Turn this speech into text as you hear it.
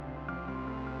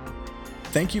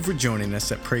Thank you for joining us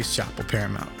at Praise Chapel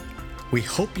Paramount. We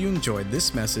hope you enjoyed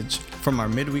this message from our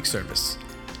midweek service.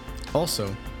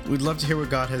 Also, we'd love to hear what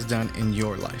God has done in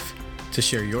your life. To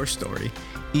share your story,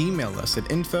 email us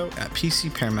at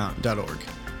info@pcparamount.org.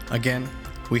 Again,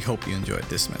 we hope you enjoyed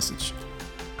this message.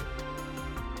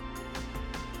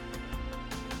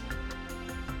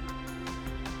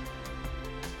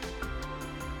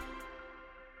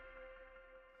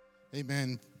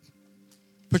 Amen.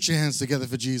 Put your hands together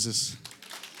for Jesus.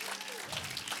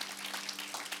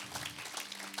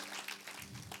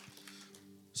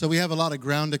 So we have a lot of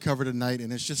ground to cover tonight,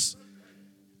 and it's just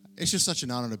such an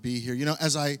honor to be here. You know,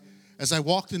 as I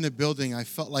walked in the building, I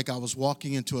felt like I was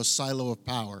walking into a silo of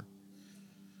power.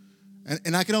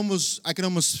 And I could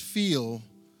almost feel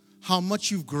how much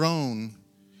you've grown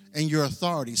in your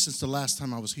authority since the last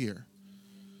time I was here.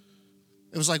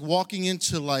 It was like walking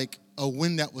into like a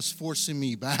wind that was forcing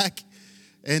me back.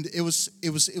 And it was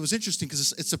interesting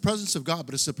because it's the presence of God,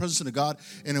 but it's the presence of God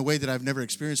in a way that I've never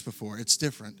experienced before. It's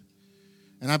different.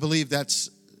 And I believe that's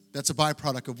a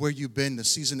byproduct of where you've been, the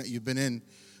season that you've been in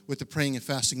with the praying and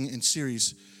fasting in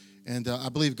series. And I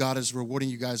believe God is rewarding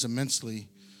you guys immensely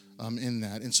in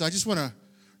that. And so I just want to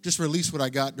release what I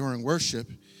got during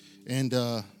worship and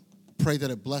pray that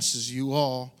it blesses you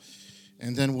all.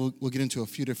 And then we'll get into a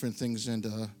few different things. And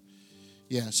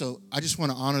so I just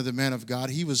want to honor the man of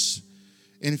God. He was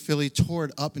in Philly,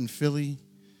 toured up in Philly.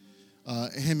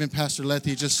 Him and Pastor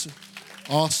Letty, just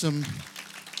awesome.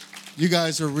 You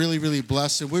guys are really, really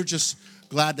blessed, and we're just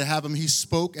glad to have him. He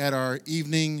spoke at our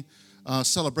evening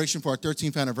celebration for our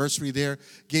 13th anniversary there,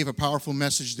 gave a powerful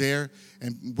message there,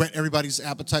 and whet everybody's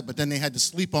appetite, but then they had to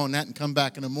sleep on that and come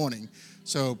back in the morning.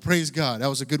 So praise God. That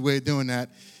was a good way of doing that.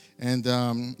 And,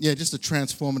 just a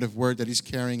transformative word that he's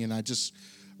carrying, and I just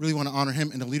really want to honor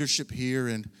him and the leadership here.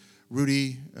 And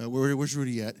Rudy, where's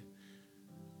Rudy at?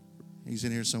 He's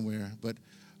in here somewhere. But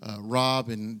Rob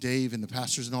and Dave and the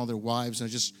pastors and all their wives, and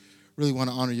I just really want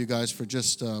to honor you guys for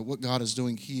just what God is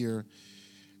doing here.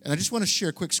 And I just want to share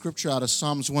a quick scripture out of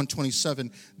Psalms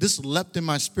 127. This leapt in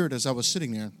my spirit as I was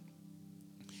sitting there.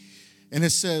 And it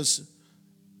says,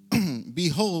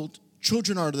 "Behold,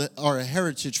 children are a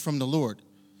heritage from the Lord.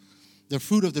 The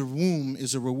fruit of the womb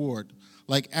is a reward.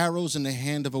 Like arrows in the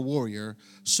hand of a warrior,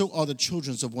 so are the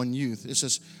children of one youth." It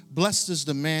says, "Blessed is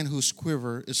the man whose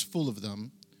quiver is full of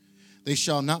them. They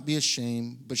shall not be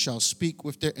ashamed, but shall speak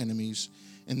with their enemies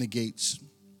in the gates."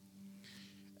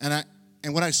 And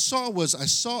what I saw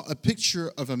a picture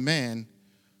of a man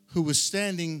who was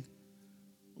standing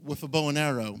with a bow and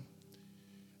arrow.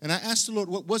 And I asked the Lord,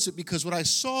 what was it? Because when I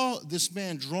saw this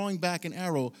man drawing back an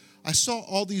arrow, I saw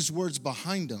all these words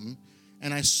behind him,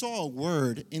 and I saw a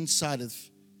word inside of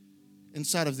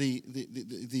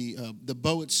the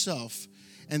bow itself.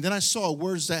 And then I saw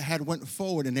words that had went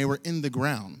forward, and they were in the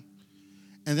ground.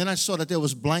 And then I saw that there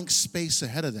was blank space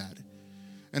ahead of that.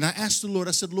 And I asked the Lord,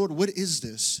 I said, "Lord, what is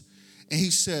this?" And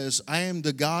he says, "I am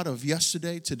the God of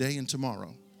yesterday, today, and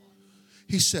tomorrow."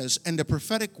 He says, and the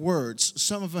prophetic words,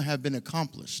 some of them have been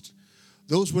accomplished.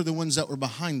 Those were the ones that were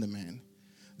behind the man.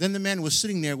 Then the man was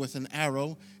sitting there with an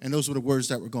arrow, and those were the words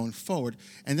that were going forward.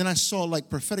 And then I saw like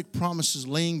prophetic promises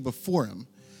laying before him.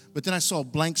 But then I saw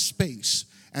blank space.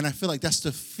 And I feel like that's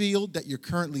the field that you're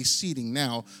currently seeding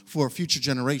now for a future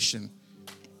generation.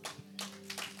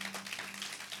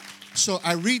 So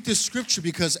I read this scripture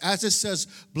because as it says,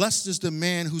 "Blessed is the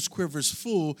man whose quiver is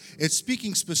full," it's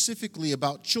speaking specifically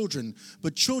about children.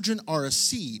 But children are a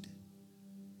seed.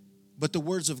 But the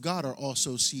words of God are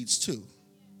also seeds too.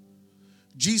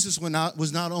 Jesus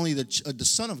was not only the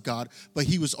Son of God, but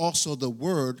he was also the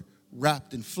Word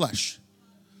wrapped in flesh.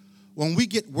 When we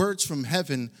get words from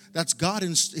heaven, that's God,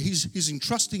 and he's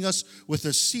entrusting us with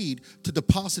a seed to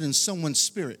deposit in someone's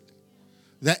spirit,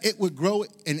 that it would grow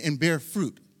and bear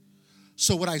fruit.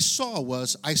 So what I saw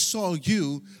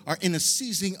you are in a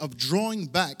season of drawing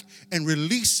back and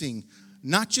releasing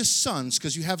not just sons,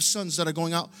 because you have sons that are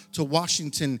going out to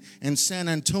Washington and San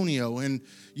Antonio, and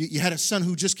you had a son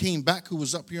who just came back who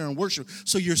was up here in worship.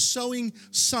 So you're sowing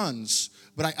sons,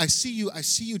 but I see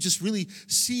you just really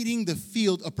seeding the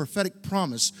field of prophetic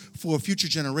promise for a future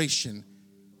generation.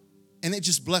 And it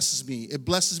just blesses me. It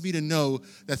blesses me to know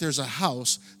that there's a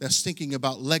house that's thinking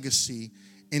about legacy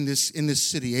in this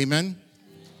city. Amen.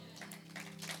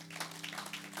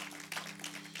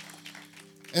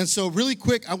 And so really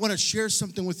quick, I want to share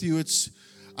something with you.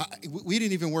 We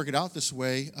didn't even work it out this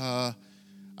way. I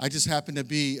just happened to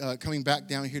be coming back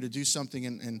down here to do something,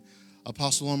 and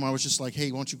Apostle Omar was just like,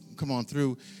 "Hey, won't you come on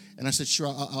through?" And I said, "Sure,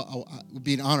 I'll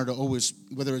be an honor to always,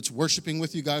 whether it's worshiping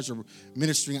with you guys or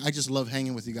ministering. I just love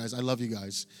hanging with you guys. I love you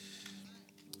guys."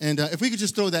 And if we could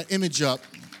just throw that image up.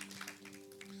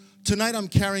 Tonight I'm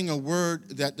carrying a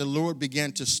word that the Lord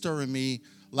began to stir in me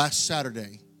last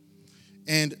Saturday.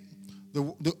 And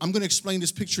I'm going to explain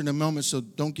this picture in a moment, so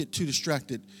don't get too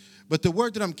distracted. But the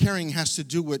word that I'm carrying has to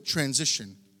do with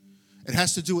transition. It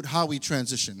has to do with how we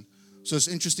transition. So it's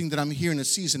interesting that I'm here in a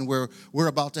season where we're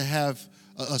about to have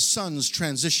a son's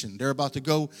transition. They're about to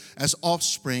go as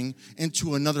offspring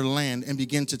into another land and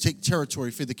begin to take territory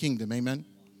for the kingdom. Amen?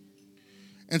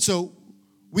 And so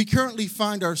we currently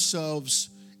find ourselves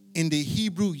in the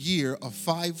Hebrew year of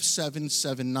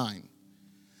 5779.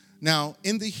 Now,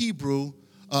 in the Hebrew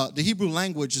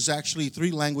language is actually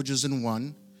three languages in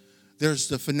one. There's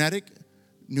the phonetic,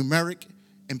 numeric,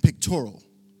 and pictorial.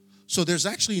 So there's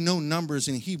actually no numbers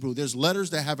in Hebrew. There's letters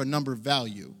that have a number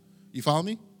value. You follow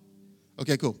me?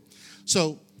 Okay, cool.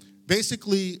 So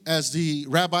basically, as the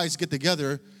rabbis get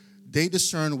together, they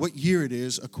discern what year it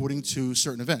is according to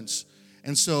certain events.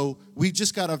 And so we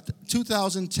just got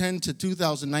 2010 to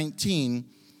 2019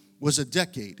 was a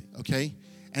decade, okay?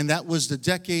 And that was the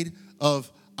decade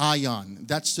of Ion.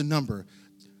 That's the number.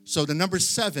 So the number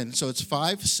 7, so it's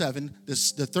 5, 7.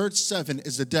 The third 7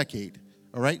 is the decade,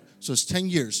 all right? So it's 10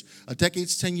 years. A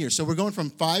decade's 10 years. So we're going from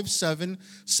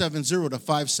 5770 to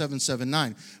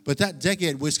 5779. But that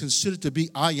decade was considered to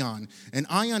be Ion. And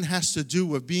Ion has to do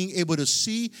with being able to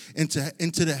see into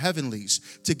the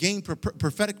heavenlies, to gain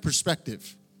prophetic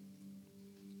perspective.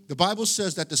 The Bible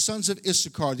says that the sons of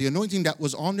Issachar, the anointing that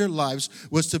was on their lives,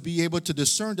 was to be able to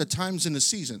discern the times and the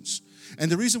seasons. And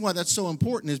the reason why that's so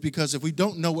important is because if we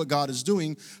don't know what God is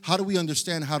doing, how do we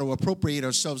understand how to appropriate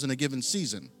ourselves in a given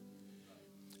season?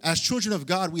 As children of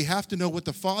God, we have to know what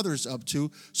the Father is up to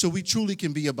so we truly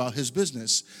can be about His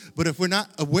business. But if we're not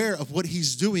aware of what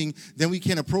He's doing, then we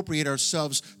can't appropriate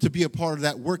ourselves to be a part of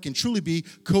that work and truly be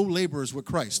co-laborers with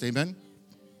Christ. Amen?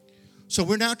 So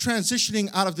we're now transitioning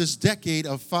out of this decade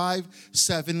of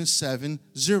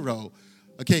 5770.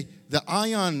 Okay, the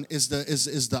Ion is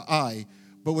the I,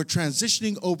 but we're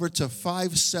transitioning over to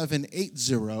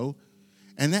 5780,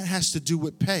 and that has to do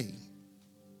with pay.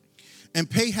 And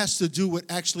pay has to do with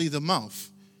actually the mouth,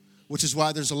 which is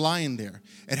why there's a lion there.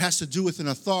 It has to do with an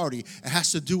authority. It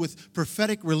has to do with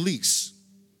prophetic release.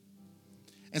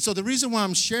 And so the reason why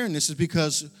I'm sharing this is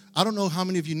because I don't know how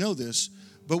many of you know this,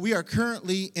 but we are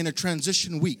currently in a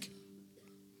transition week.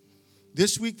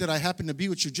 This week that I happen to be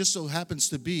with you just so happens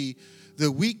to be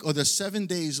the week or the 7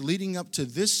 days leading up to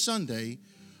this Sunday,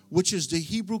 which is the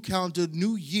Hebrew calendar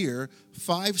New Year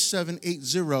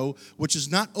 5780, which is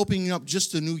not opening up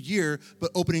just a new year, but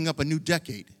opening up a new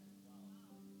decade.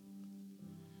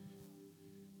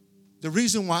 The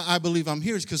reason why I believe I'm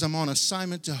here is because I'm on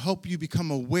assignment to help you become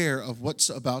aware of what's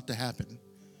about to happen.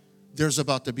 There's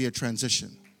about to be a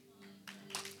transition.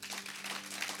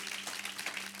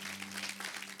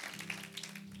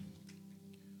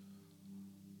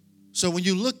 So when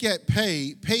you look at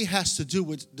pay has to do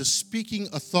with the speaking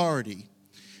authority.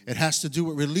 It has to do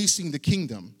with releasing the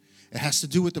kingdom. It has to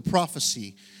do with the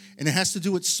prophecy. And it has to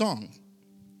do with song.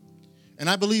 And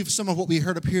I believe some of what we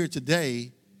heard up here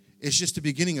today is just the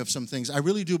beginning of some things. I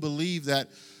really do believe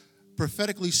that,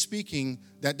 prophetically speaking,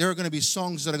 that there are going to be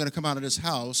songs that are going to come out of this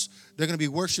house. There are going to be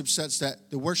worship sets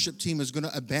that the worship team is going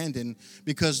to abandon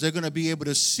because they're going to be able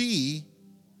to see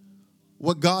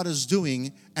what God is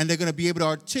doing, and they're going to be able to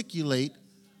articulate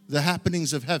the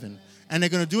happenings of heaven. And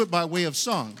they're going to do it by way of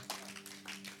song.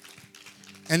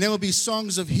 And there will be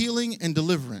songs of healing and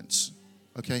deliverance.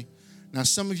 Okay? Now,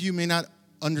 some of you may not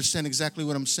understand exactly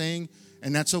what I'm saying,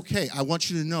 and that's okay. I want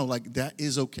you to know, that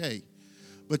is okay.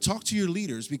 But talk to your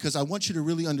leaders, because I want you to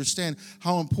really understand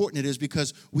how important it is,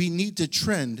 because we need to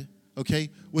trend, okay,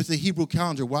 with the Hebrew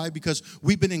calendar. Why? Because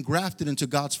we've been engrafted into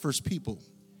God's first people.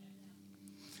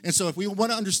 And so if we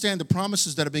want to understand the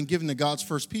promises that have been given to God's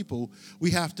first people, we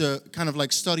have to kind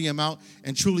of study them out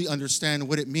and truly understand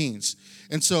what it means.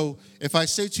 And so if I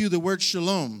say to you the word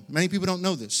shalom, many people don't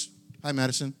know this. Hi,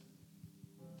 Madison.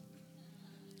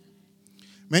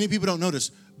 Many people don't know this,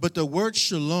 but the word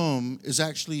shalom is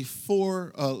actually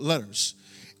 4 letters.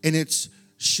 And it's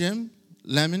Shem,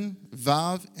 Lamed,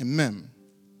 Vav, and Mem.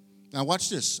 Now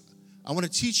watch this. I want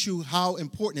to teach you how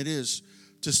important it is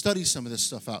to study some of this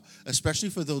stuff out, especially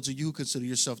for those of you who consider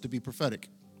yourself to be prophetic.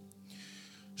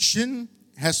 Shin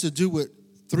has to do with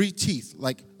 3 teeth,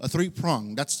 like a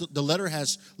 3-prong. That's the letter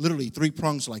has literally 3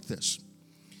 prongs like this.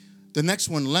 The next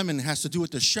one, Lamed, has to do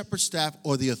with the shepherd's staff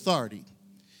or the authority.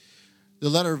 The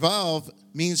letter Vav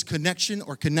means connection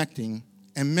or connecting,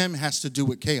 and Mem has to do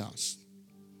with chaos.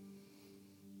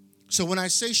 So when I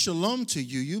say shalom to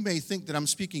you, you may think that I'm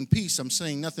speaking peace. I'm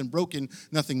saying nothing broken,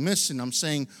 nothing missing. I'm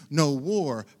saying no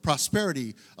war,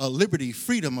 prosperity, liberty,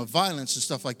 freedom of violence and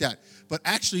stuff like that. But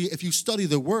actually, if you study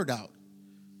the word out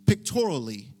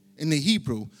pictorially in the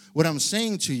Hebrew, what I'm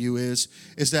saying to you is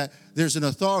that there's an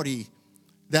authority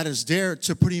that is there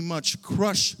to pretty much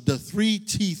crush the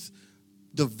three-teeth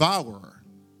devourer,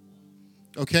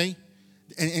 okay?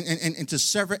 And to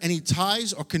sever any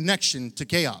ties or connection to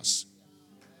chaos.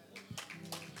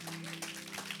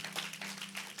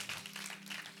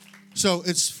 So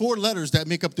it's 4 letters that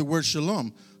make up the word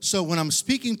shalom. So when I'm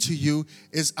speaking to you,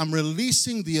 I'm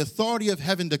releasing the authority of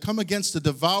heaven to come against the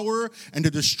devourer and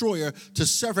the destroyer to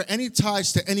sever any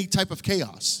ties to any type of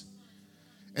chaos.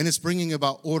 And it's bringing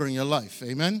about order in your life.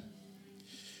 Amen?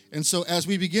 And so as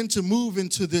we begin to move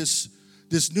into this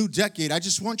new decade, I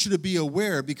just want you to be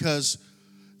aware, because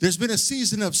there's been a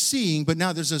season of seeing, but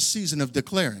now there's a season of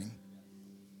declaring.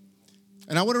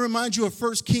 And I want to remind you of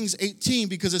 1 Kings 18,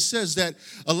 because it says that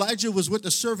Elijah was with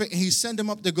the servant and he sent him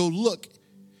up to go look.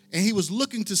 And he was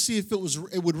looking to see if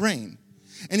it would rain.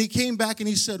 And he came back and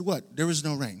he said, what? There is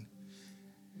no rain.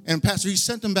 And Pastor, he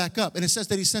sent them back up. And it says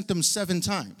that he sent them 7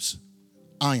 times.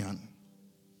 Ion.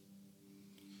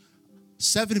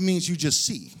 7 means you just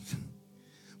see.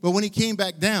 But when he came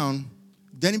back down,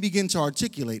 then he began to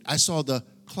articulate. I saw the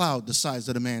cloud the size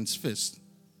of a man's fist.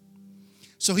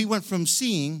 So he went from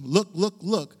seeing,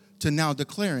 look, to now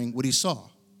declaring what he saw.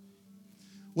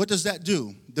 What does that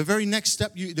do? The very next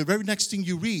thing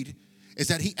you read is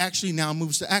that he actually now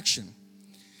moves to action.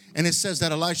 And it says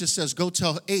that Elijah says, go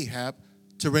tell Ahab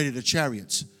to ready the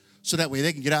chariots, so that way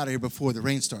they can get out of here before the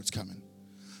rain starts coming.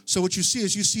 So what you see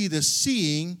is you see the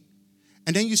seeing,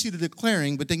 and then you see the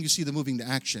declaring, but then you see the moving to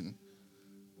action.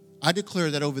 I declare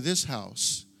that over this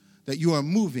house, that you are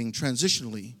moving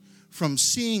transitionally from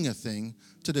seeing a thing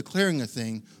to declaring a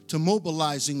thing to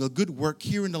mobilizing a good work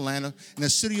here in Atlanta, in the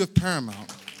city of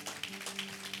Paramount.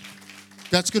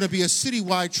 That's going to be a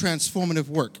citywide transformative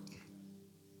work.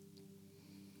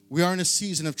 We are in a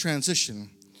season of transition.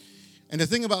 And the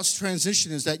thing about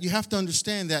transition is that you have to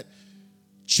understand that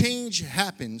change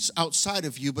happens outside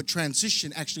of you, but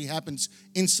transition actually happens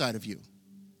inside of you.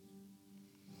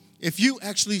 If you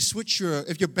actually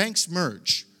if your banks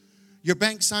merge, your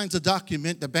bank signs a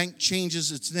document, the bank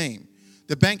changes its name.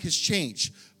 The bank has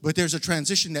changed, but there's a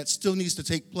transition that still needs to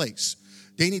take place.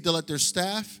 They need to let their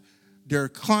staff, their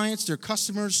clients, their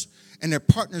customers, and their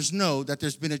partners know that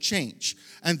there's been a change,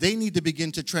 and they need to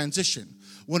begin to transition.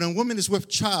 When a woman is with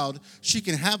child, she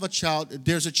can have a child,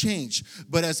 there's a change.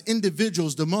 But as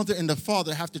individuals, the mother and the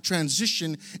father have to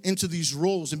transition into these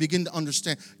roles and begin to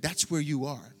understand that's where you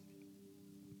are.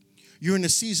 You're in a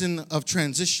season of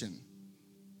transition.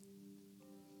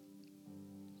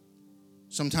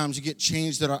 Sometimes you get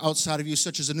change that are outside of you,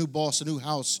 such as a new boss, a new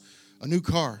house, a new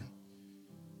car.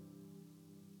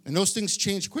 And those things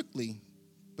change quickly,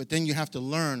 but then you have to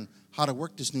learn how to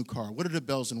work this new car. What are the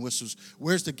bells and whistles?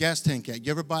 Where's the gas tank at?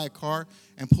 You ever buy a car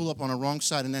and pull up on the wrong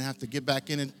side and then have to get back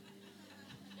in it?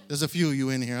 There's a few of you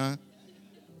in here, huh?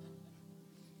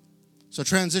 So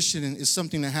transition is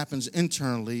something that happens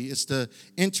internally. It's the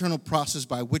internal process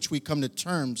by which we come to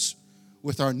terms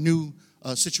with our new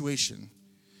situation.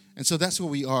 And so that's where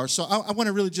we are. So I want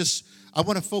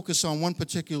to focus on one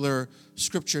particular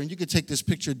scripture, and you can take this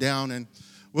picture down, and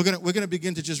we're gonna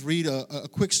begin to just read a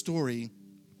quick story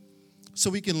so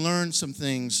we can learn some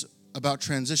things about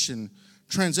transition.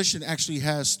 Transition actually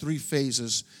has 3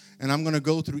 phases, and I'm going to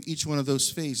go through each one of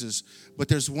those phases, but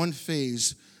there's one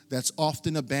phase that's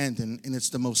often abandoned, and it's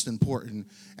the most important.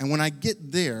 And when I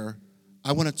get there,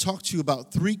 I want to talk to you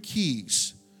about 3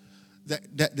 keys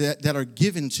that are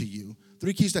given to you,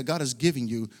 3 keys that God is giving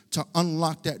you to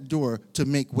unlock that door to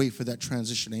make way for that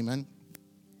transition. Amen?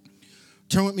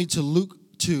 Turn with me to Luke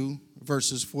 2,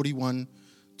 verses 41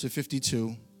 to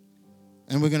 52.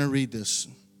 And we're going to read this.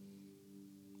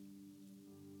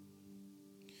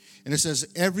 And it says,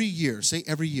 every year, say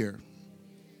every year.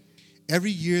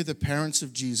 Every year the parents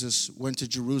of Jesus went to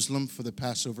Jerusalem for the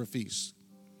Passover feast.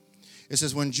 It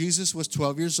says, when Jesus was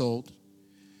 12 years old,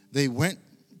 they went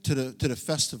to the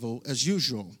festival as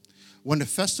usual. When the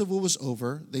festival was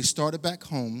over, they started back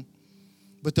home,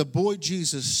 but the boy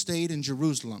Jesus stayed in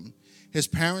Jerusalem. His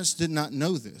parents did not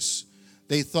know this.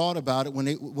 They thought about it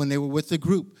when they were with the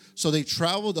group. So they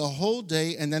traveled a whole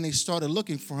day, and then they started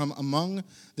looking for him among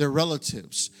their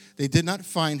relatives. They did not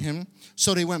find him,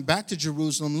 so they went back to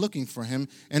Jerusalem looking for him.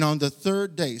 And on the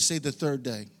 3rd day, say the 3rd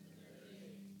day.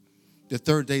 The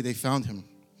 3rd day they found him.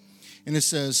 And it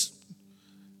says,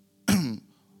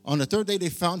 On the third day, they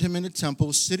found him in the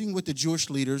temple, sitting with the Jewish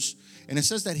leaders, and it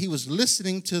says that he was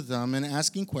listening to them and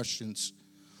asking questions.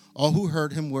 All who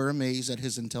heard him were amazed at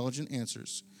his intelligent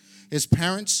answers. His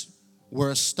parents were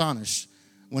astonished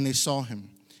when they saw him,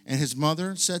 and his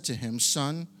mother said to him,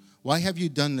 "Son, why have you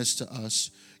done this to us?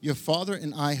 Your father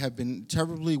and I have been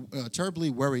terribly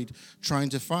worried trying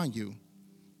to find you."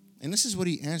 And this is what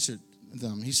he answered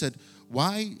them. He said,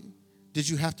 "Why did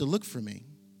you have to look for me?"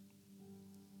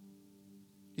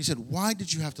 He said, "Why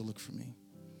did you have to look for me?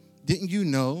 Didn't you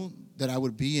know that I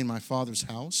would be in my Father's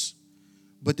house?"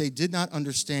 But they did not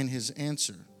understand his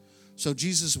answer. So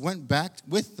Jesus went back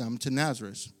with them to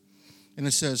Nazareth. And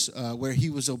it says, where he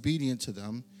was obedient to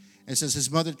them. It says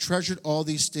his mother treasured all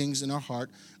these things in her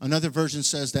heart. Another version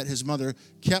says that his mother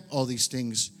kept all these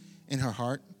things in her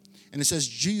heart. And it says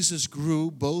Jesus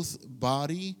grew both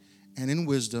body and in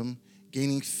wisdom,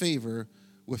 gaining favor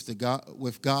with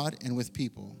God and with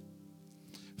people.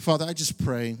 Father, I just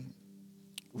pray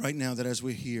right now that as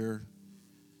we're here,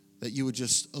 that you would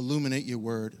just illuminate your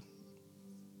word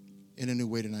in a new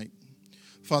way tonight.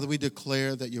 Father, we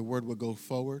declare that your word will go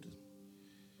forward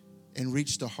and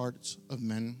reach the hearts of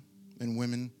men and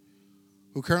women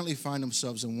who currently find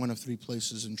themselves in one of three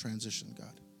places in transition,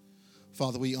 God.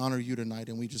 Father, we honor you tonight,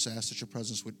 and we just ask that your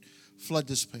presence would flood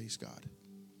this place, God,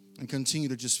 and continue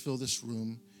to just fill this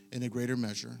room in a greater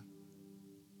measure.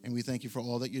 And we thank you for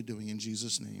all that you're doing in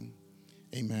Jesus' name.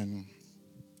 Amen.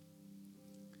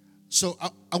 So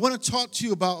I want to talk to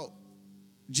you about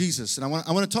Jesus, and I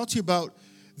want to talk to you about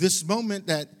this moment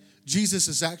that Jesus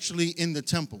is actually in the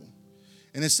temple.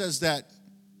 And it says that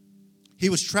he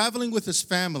was traveling with his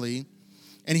family,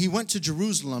 and he went to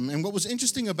Jerusalem. And what was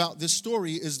interesting about this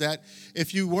story is that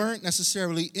if you weren't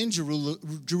necessarily in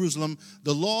Jerusalem,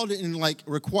 the law didn't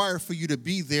require for you to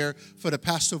be there for the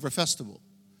Passover festival.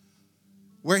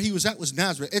 Where he was at was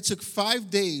Nazareth. It took 5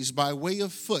 days by way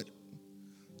of foot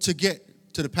to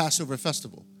get to the Passover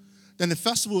festival. Then the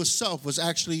festival itself was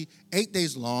actually 8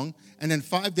 days long, and then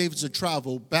 5 days of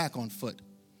travel back on foot.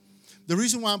 The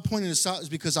reason why I'm pointing this out is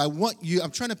because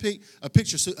I'm trying to paint a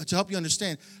picture to help you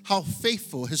understand how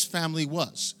faithful his family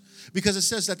was. Because it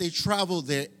says that they traveled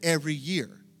there every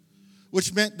year,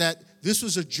 which meant that this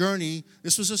was a journey,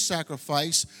 this was a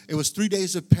sacrifice. It was 3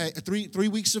 days of pay, 3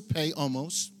 weeks of pay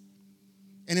almost,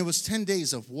 and it was 10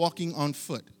 days of walking on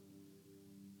foot.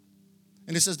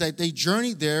 And it says that they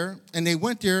journeyed there, and they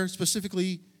went there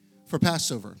specifically for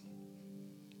Passover.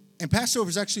 And Passover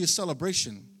is actually a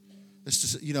celebration. It's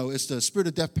just, it's the spirit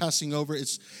of death passing over.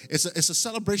 It's a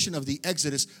celebration of the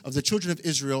exodus of the children of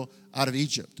Israel out of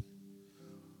Egypt.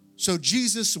 So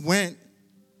Jesus went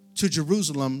to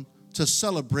Jerusalem to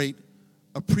celebrate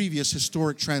a previous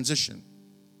historic transition.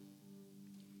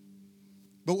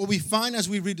 But what we find as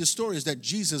we read the story is that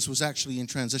Jesus was actually in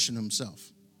transition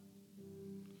himself.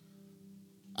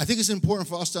 I think it's important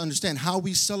for us to understand how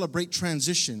we celebrate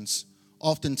transitions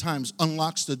oftentimes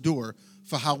unlocks the door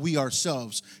for how we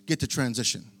ourselves get to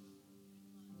transition.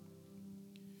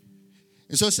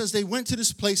 And so it says they went to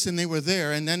this place and they were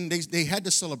there, and then they had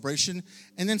the celebration,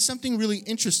 and then something really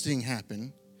interesting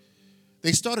happened.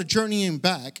 They started journeying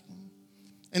back,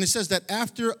 and it says that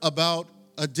after about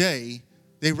a day,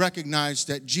 they recognized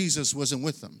that Jesus wasn't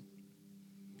with them.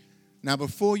 Now,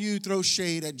 before you throw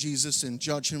shade at Jesus and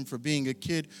judge him for being a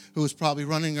kid who was probably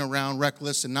running around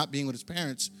reckless and not being with his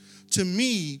parents, to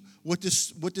me, what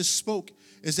this spoke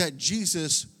is that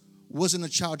Jesus wasn't a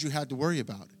child you had to worry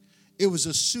about. It was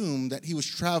assumed that he was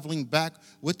traveling back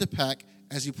with the pack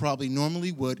as he probably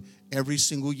normally would every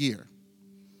single year.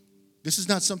 This is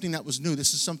not something that was new.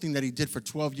 This is something that he did for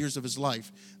 12 years of his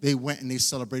life. They went and they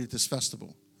celebrated this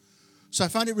festival. So I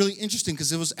find it really interesting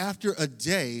because it was after a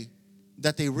day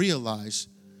that they realized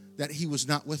that he was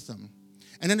not with them.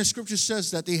 And then the scripture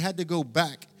says that they had to go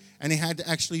back and they had to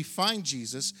actually find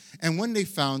Jesus. And when they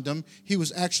found him, he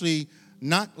was actually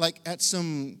not like at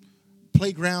some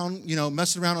playground,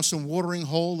 messing around on some watering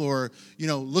hole or,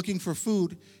 looking for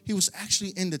food. He was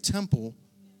actually in the temple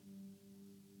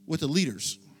with the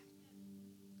leaders.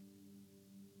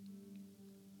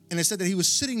 And it said that he was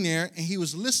sitting there and he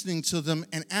was listening to them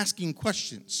and asking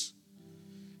questions.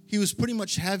 He was pretty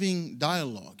much having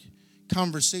dialogue,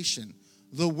 conversation.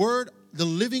 The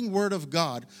living word of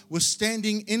God was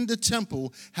standing in the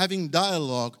temple having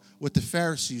dialogue with the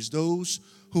Pharisees, those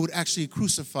who would actually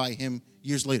crucify him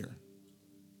years later.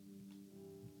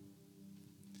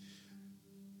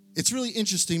 It's really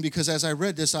interesting because as I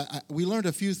read this, we learned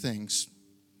a few things.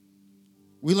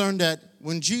 We learned that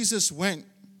when Jesus went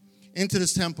into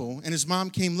this temple and his mom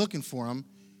came looking for him,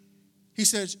 she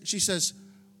says,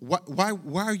 why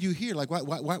are you here? Why,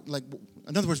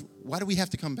 in other words, why do we have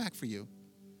to come back for you?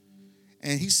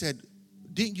 And he said,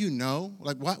 didn't you know?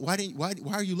 Like, why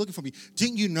are you looking for me?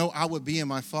 Didn't you know I would be in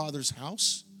my Father's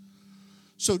house?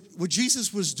 So what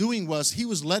Jesus was doing was he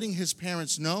was letting his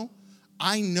parents know,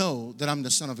 I know that I'm the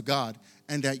Son of God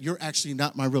and that you're actually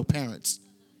not my real parents.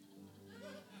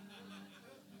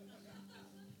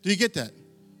 Do you get that?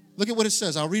 Look at what it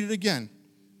says. I'll read it again.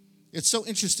 It's so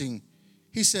interesting.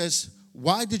 He says,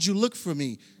 why did you look for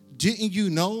me? Didn't you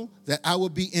know that I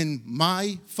would be in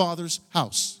my Father's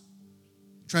house?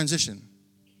 Transition.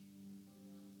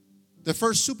 The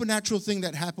first supernatural thing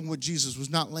that happened with Jesus was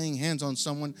not laying hands on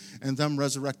someone and them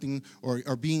resurrecting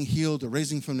or being healed or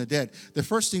raising from the dead. The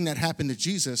first thing that happened to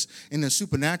Jesus in the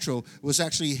supernatural was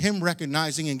actually him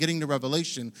recognizing and getting the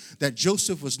revelation that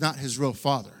Joseph was not his real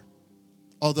father,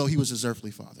 although he was his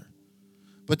earthly father.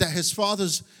 But that his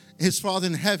father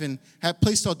in heaven had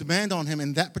placed a demand on him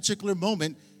in that particular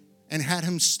moment and had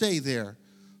him stay there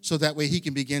so that way he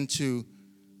can begin to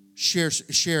share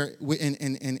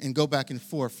and go back and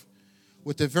forth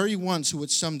with the very ones who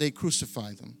would someday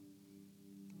crucify them.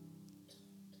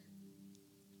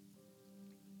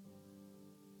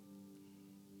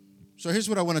 So here's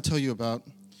what I want to tell you about.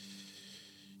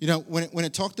 You know, when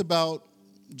it talked about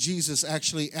Jesus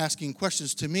actually asking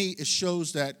questions, to me, it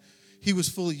shows that he was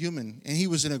fully human and he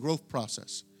was in a growth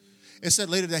process. It said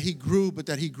later that he grew, but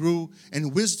that he grew in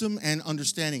wisdom and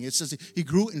understanding. It says he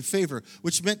grew in favor,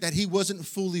 which meant that he wasn't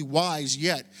fully wise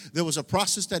yet. There was a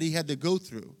process that he had to go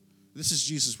through. This is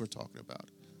Jesus we're talking about.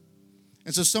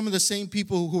 And so some of the same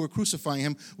people who were crucifying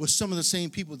him was some of the same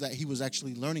people that he was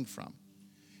actually learning from.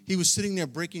 He was sitting there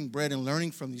breaking bread and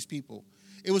learning from these people.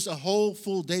 It was a whole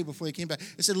full day before he came back.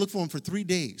 It said look for him for 3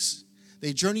 days.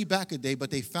 They journeyed back a day, but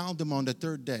they found him on the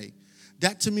third day.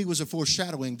 That to me was a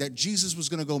foreshadowing that Jesus was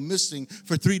going to go missing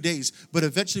for 3 days. But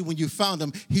eventually when you found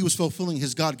him, he was fulfilling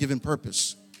his God-given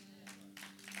purpose.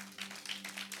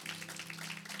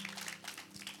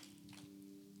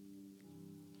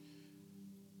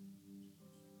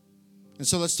 And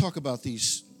so let's talk about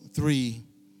these 3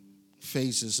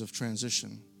 phases of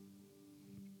transition.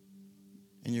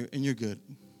 And you're good.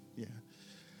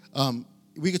 Yeah.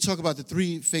 We could talk about the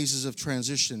 3 phases of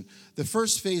transition. The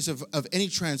first phase of any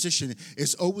transition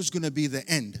is always going to be the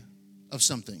end of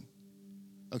something.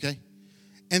 Okay?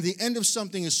 And the end of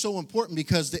something is so important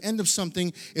because the end of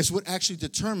something is what actually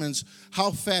determines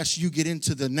how fast you get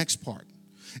into the next part.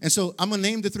 And so I'm going to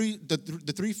name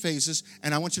the three phases,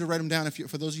 and I want you to write them down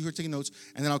for those of you who are taking notes,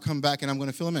 and then I'll come back and I'm going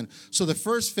to fill them in. So the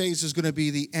first phase is going to be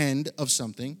the end of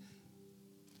something.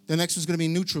 The next one's going to be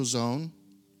neutral zone.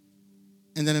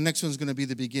 And then the next one's going to be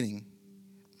the beginning.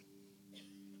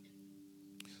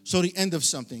 So the end of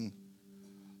something.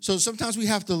 So sometimes we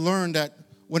have to learn that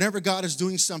whenever God is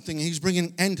doing something and he's bringing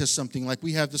an end to something, like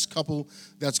we have this couple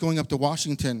that's going up to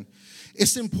Washington,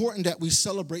 it's important that we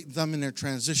celebrate them in their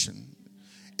transition.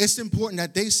 It's important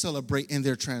that they celebrate in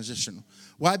their transition.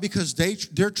 Why? Because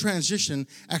their transition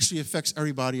actually affects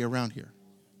everybody around here.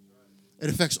 It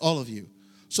affects all of you.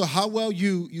 So how well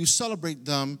you celebrate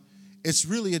them, it's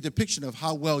really a depiction of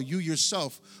how well you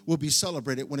yourself will be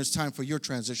celebrated when it's time for your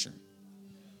transition.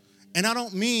 And I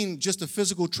don't mean just a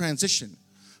physical transition.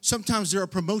 Sometimes there are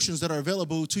promotions that are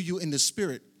available to you in the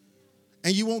spirit,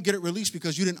 and you won't get it released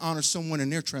because you didn't honor someone in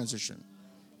their transition.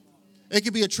 It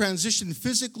could be a transition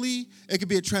physically. It could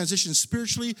be a transition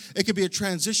spiritually. It could be a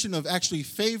transition of actually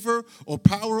favor or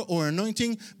power or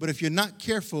anointing. But if you're not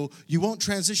careful, you won't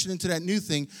transition into that new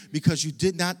thing because you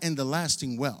did not end the last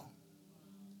thing well.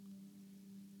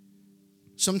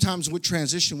 Sometimes with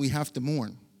transition, we have to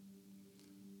mourn.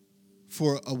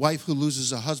 For a wife who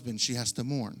loses a husband, she has to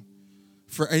mourn.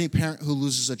 For any parent who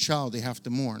loses a child, they have to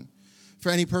mourn.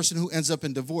 For any person who ends up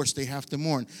in divorce, they have to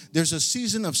mourn. There's a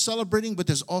season of celebrating, but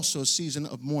there's also a season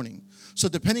of mourning. So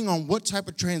depending on what type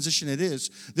of transition it is,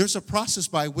 there's a process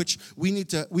by which we need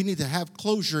to have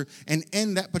closure and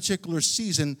end that particular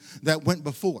season that went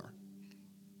before.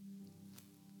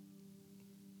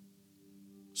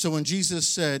 So when Jesus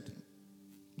said,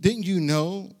 "Didn't you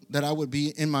know that I would be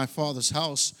in my Father's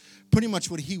house?" Pretty much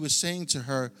what he was saying to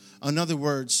her, in other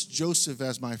words, Joseph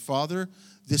as my father,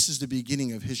 this is the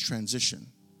beginning of his transition.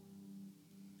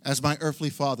 As my earthly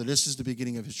father, this is the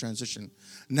beginning of his transition.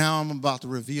 Now I'm about to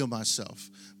reveal myself.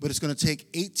 But it's going to take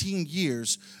 18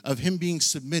 years of him being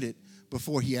submitted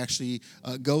before he actually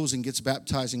goes and gets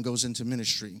baptized and goes into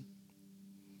ministry.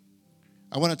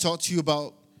 I want to talk to you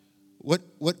about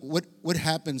what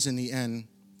happens in the end.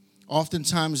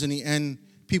 Oftentimes in the end,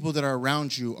 people that are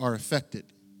around you are affected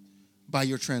by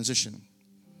your transition.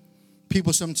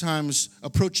 People sometimes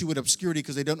approach you with obscurity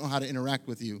because they don't know how to interact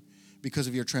with you because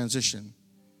of your transition.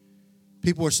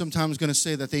 People are sometimes going to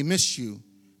say that they miss you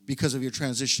because of your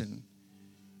transition.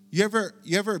 You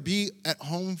ever be at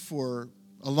home for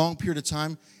a long period of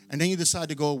time, and then you decide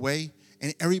to go away,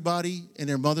 and everybody and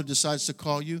their mother decides to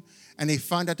call you, and they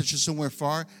find out that you're somewhere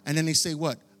far, and then they say,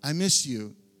 what? I miss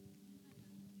you.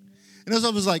 And I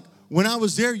was like, when I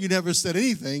was there, you never said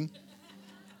anything.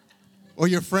 Or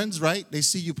your friends, right? They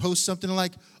see you post something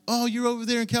like, oh, you're over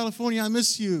there in California, I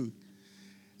miss you.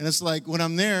 And it's like, when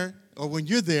I'm there, or when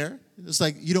you're there, it's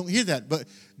like you don't hear that. But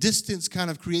distance kind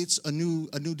of creates a new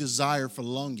desire for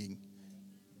longing.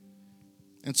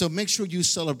 And so make sure you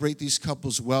celebrate these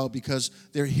couples well, because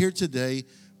they're here today,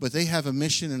 but they have a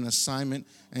mission and assignment,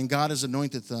 and God has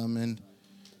anointed them. And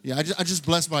yeah, I just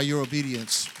blessed by your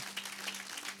obedience.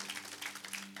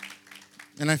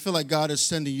 And I feel like God is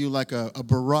sending you like a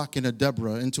Barak and a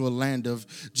Deborah into a land of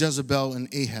Jezebel and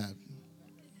Ahab.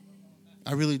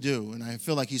 I really do. And I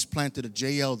feel like he's planted a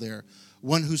JL there,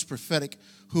 one who's prophetic,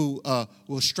 who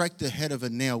will strike the head of a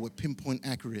nail with pinpoint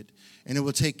accurate, and it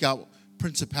will take out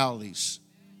principalities.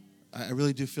 I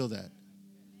really do feel that.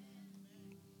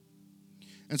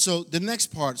 And so the next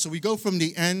part, so we go from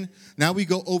the end, now we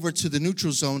go over to the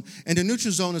neutral zone. And the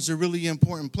neutral zone is a really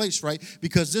important place, right?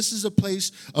 Because this is a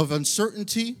place of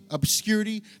uncertainty,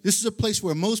 obscurity. This is a place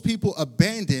where most people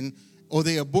abandon or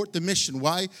they abort the mission.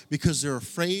 Why? Because they're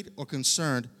afraid or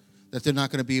concerned that they're not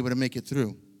going to be able to make it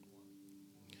through.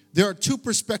 There are two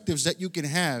perspectives that you can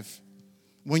have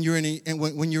when you're in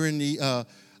the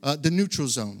neutral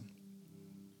zone.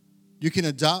 You can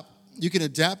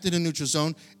adapt in a neutral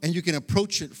zone, and you can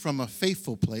approach it from a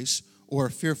faithful place or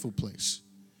a fearful place.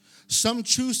 Some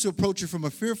choose to approach it from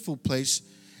a fearful place,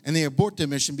 and they abort their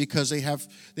mission because they have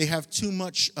too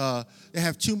much.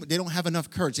 They don't have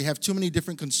enough courage. They have too many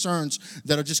different concerns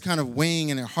that are just kind of weighing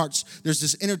in their hearts. There's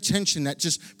this inner tension that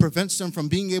just prevents them from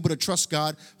being able to trust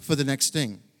God for the next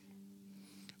thing.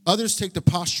 Others take the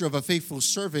posture of a faithful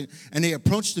servant, and they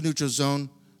approach the neutral zone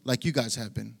like you guys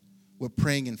have been, with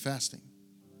praying and fasting,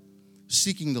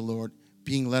 seeking the Lord,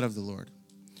 being led of the Lord,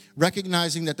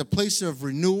 recognizing that the place of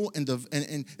renewal and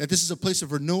that this is a place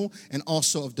of renewal and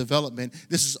also of development.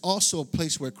 This is also a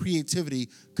place where creativity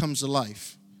comes to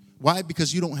life. Why?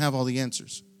 Because you don't have all the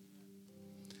answers.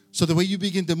 So the way you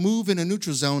begin to move in a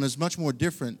neutral zone is much more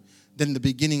different than the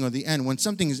beginning or the end. When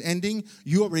something is ending,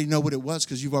 you already know what it was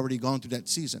because you've already gone through that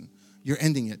season. You're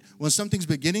ending it. When something's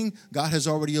beginning, God has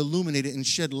already illuminated and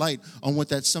shed light on what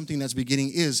that something that's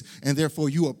beginning is, and therefore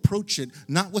you approach it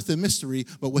not with a mystery,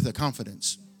 but with a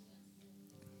confidence.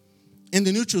 In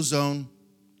the neutral zone,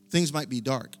 things might be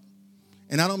dark.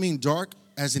 And I don't mean dark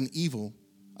as in evil.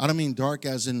 I don't mean dark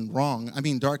as in wrong. I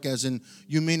mean dark as in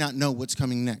you may not know what's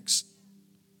coming next.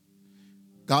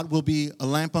 God will be a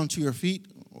lamp unto your feet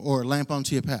or a lamp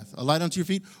unto your path. A light unto your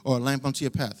feet or a lamp unto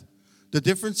your path. The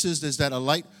difference is that a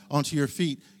light onto your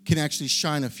feet can actually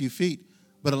shine a few feet,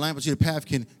 but a lamp onto your path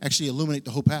can actually illuminate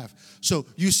the whole path. So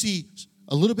you see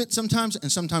a little bit sometimes,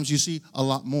 and sometimes you see a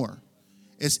lot more.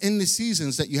 It's in the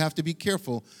seasons that you have to be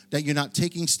careful that you're not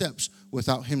taking steps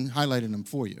without Him highlighting them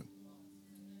for you.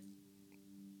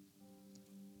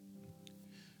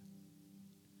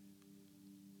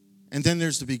 And then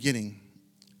there's the beginning.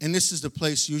 And this is the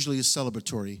place usually is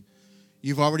celebratory.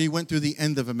 You've already went through the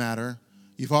end of a matter.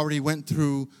 You've already went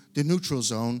through the neutral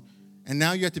zone, and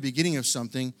now you're at the beginning of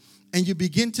something, and you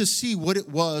begin to see what it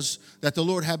was that the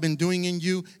Lord had been doing in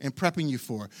you and prepping you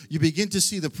for. You begin to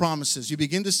see the promises. You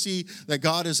begin to see that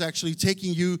God is actually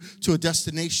taking you to a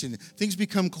destination. Things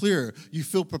become clearer. You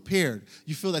feel prepared.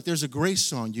 You feel that there's a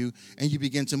grace on you, and you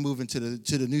begin to move into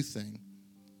the new thing.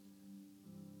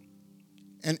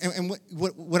 And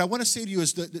what I want to say to you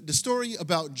is the story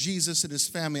about Jesus and his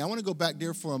family. I want to go back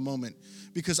there for a moment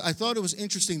because I thought it was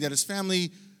interesting that his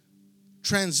family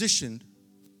transitioned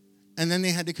and then they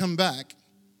had to come back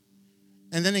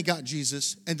and then they got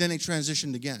Jesus and then they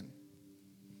transitioned again.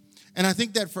 And I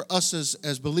think that for us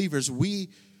as believers,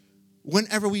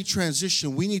 whenever we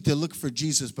transition, we need to look for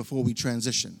Jesus before we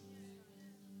transition.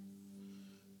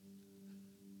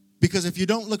 Because if you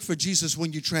don't look for Jesus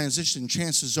when you transition,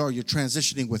 chances are you're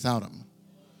transitioning without him.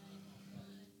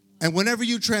 And whenever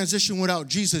you transition without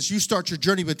Jesus, you start your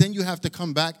journey, but then you have to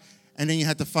come back and then you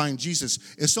have to find Jesus.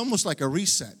 It's almost like a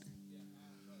reset.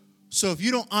 So if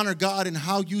you don't honor God in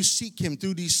how you seek him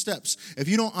through these steps, if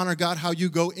you don't honor God how you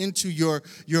go into your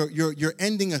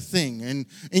ending a thing and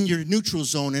in your neutral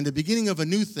zone and the beginning of a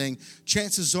new thing,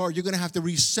 chances are you're going to have to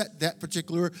reset that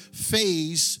particular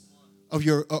phase of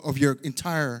your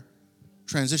entire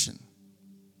transition.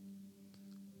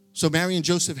 So Mary and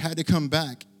Joseph had to come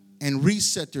back and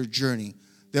reset their journey.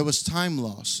 There was time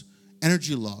loss,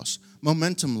 energy loss,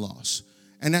 momentum loss.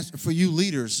 And that's for you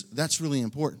leaders, that's really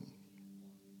important.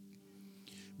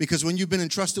 Because when you've been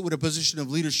entrusted with a position of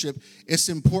leadership, it's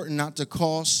important not to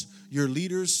cost your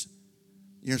leaders,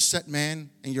 your set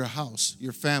man, and your house,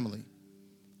 your family,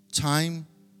 time,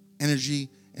 energy,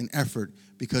 and effort,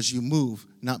 because you move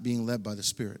not being led by the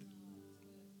Spirit.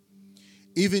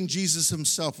 Even Jesus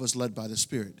himself was led by the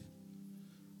Spirit.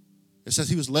 It says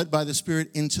he was led by the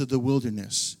Spirit into the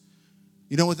wilderness.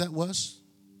 You know what that was?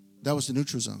 That was the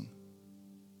neutral zone.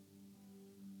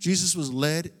 Jesus was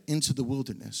led into the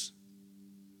wilderness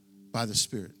by the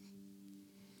Spirit.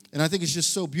 And I think it's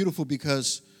just so beautiful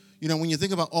because, when you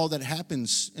think about all that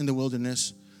happens in the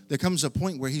wilderness, there comes a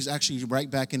point where he's actually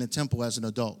right back in the temple as an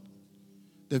adult.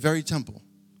 The very temple.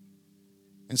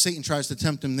 And Satan tries to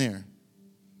tempt him there.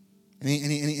 And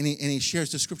he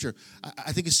shares the scripture.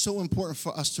 I think it's so important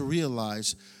for us to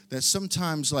realize that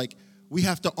sometimes, we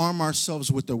have to arm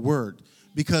ourselves with the word.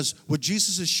 Because what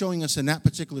Jesus is showing us in that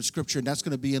particular scripture, and that's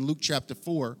going to be in Luke chapter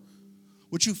 4,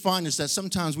 what you find is that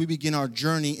sometimes we begin our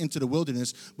journey into the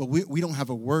wilderness, but we don't have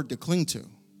a word to cling to.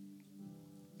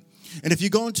 And if you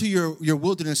go into your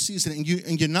wilderness season and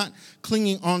you're not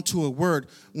clinging onto a word,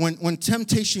 when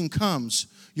temptation comes,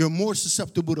 you're more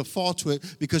susceptible to fall to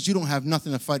it because you don't have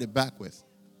nothing to fight it back with.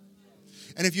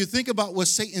 And if you think about what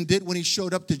Satan did when he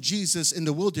showed up to Jesus in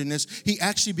the wilderness, he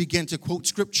actually began to quote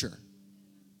scripture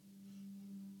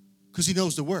because he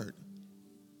knows the word.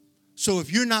 So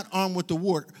if you're not armed with the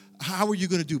word, how are you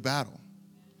going to do battle?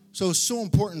 So it's so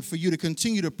important for you to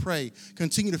continue to pray,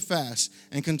 continue to fast,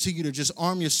 and continue to just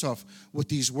arm yourself with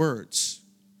these words.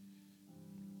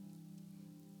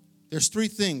 There's 3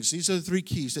 things. These are the 3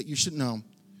 keys that you should know.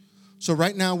 So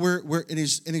right now, we're in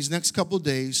these next couple of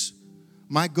days,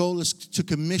 my goal is to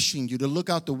commission you to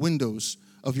look out the windows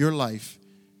of your life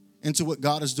into what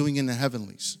God is doing in the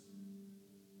heavenlies.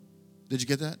 Did you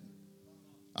get that?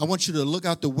 I want you to look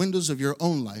out the windows of your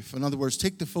own life. In other words,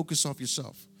 take the focus off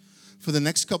yourself for the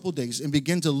next couple of days and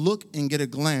begin to look and get a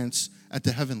glance at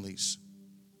the heavenlies.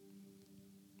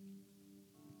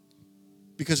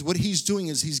 Because what he's doing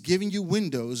is he's giving you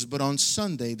windows, but on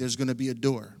Sunday there's going to be a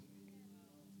door.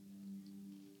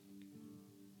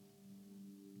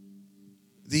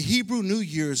 The Hebrew New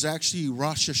Year is actually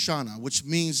Rosh Hashanah, which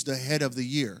means the head of the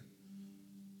year.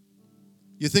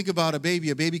 You think about a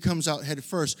baby comes out head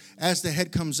first. As the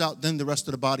head comes out, then the rest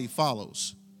of the body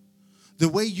follows. The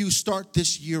way you start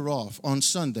this year off on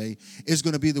Sunday is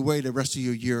going to be the way the rest of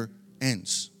your year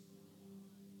ends.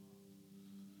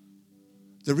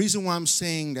 The reason why I'm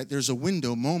saying that there's a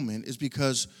window moment is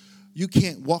because you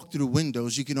can't walk through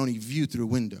windows, you can only view through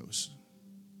windows.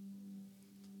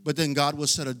 But then God will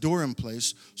set a door in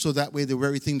place so that way the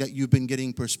very thing that you've been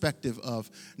getting perspective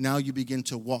of, now you begin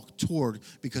to walk toward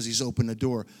because he's opened the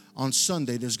door. On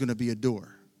Sunday, there's going to be a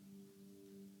door.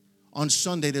 On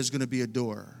Sunday, there's going to be a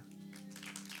door.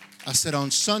 I said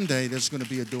on Sunday, there's going to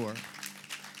be a door.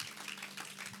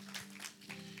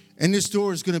 And this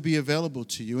door is going to be available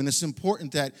to you. And it's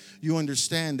important that you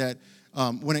understand that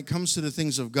when it comes to the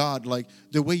things of God,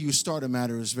 the way you start a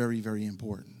matter is very, very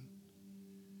important.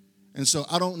 And so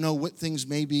I don't know what things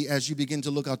maybe as you begin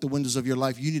to look out the windows of your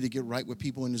life, you need to get right with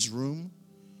people in this room.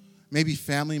 Maybe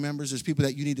family members. There's people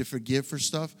that you need to forgive for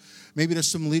stuff. Maybe there's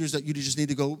some leaders that you just need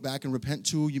to go back and repent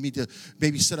to. You need to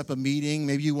maybe set up a meeting.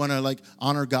 Maybe you want to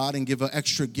honor God and give an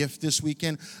extra gift this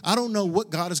weekend. I don't know what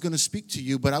God is going to speak to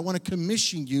you, but I want to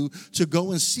commission you to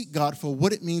go and seek God for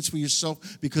what it means for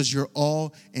yourself, because you're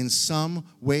all in some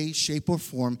way, shape, or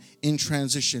form in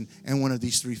transition in one of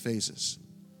these 3 phases.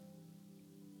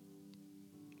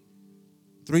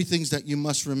 3 things that you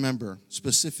must remember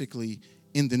specifically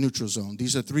in the neutral zone.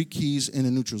 These are 3 keys in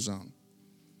the neutral zone.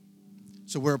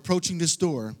 So we're approaching this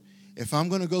door. If I'm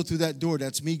going to go through that door,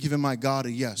 that's me giving my God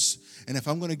a yes. And if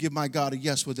I'm going to give my God a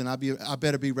yes, well, then I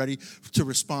better be ready to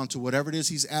respond to whatever it is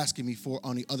he's asking me for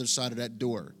on the other side of that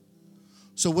door.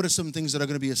 So what are some things that are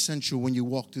going to be essential when you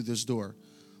walk through this door?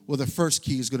 Well, the first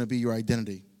key is going to be your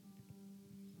identity.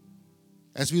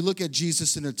 As we look at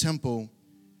Jesus in the temple,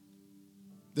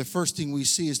 the first thing we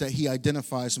see is that he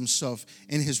identifies himself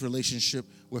in his relationship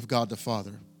with God the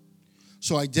Father.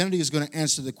 So identity is going to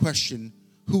answer the question,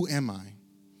 who am I?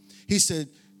 He said,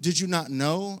 did you not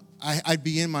know I'd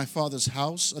be in my Father's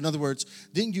house? In other words,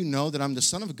 didn't you know that I'm the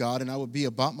Son of God and I would be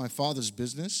about my Father's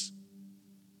business?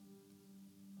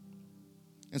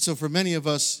 And so for many of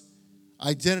us,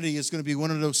 identity is going to be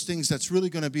one of those things that's really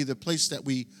going to be the place that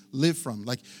we live from.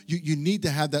 You need to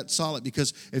have that solid,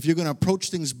 because if you're going to approach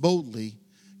things boldly,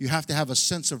 you have to have a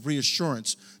sense of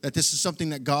reassurance that this is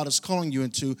something that God is calling you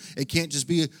into. It can't just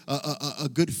be a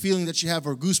good feeling that you have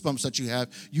or goosebumps that you have.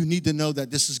 You need to know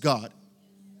that this is God.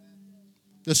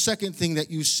 The second thing that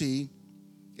you see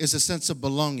is a sense of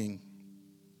belonging.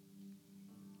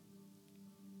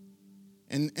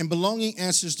 And belonging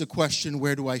answers the question,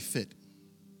 where do I fit?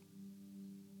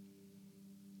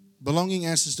 Belonging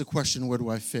answers the question, where do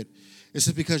I fit?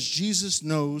 It's because Jesus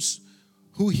knows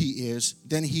who he is,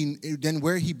 then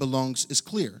where he belongs is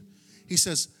clear. He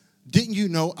says, didn't you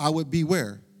know I would be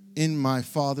where? In my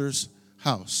Father's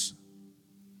house.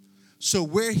 So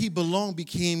where he belonged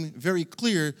became very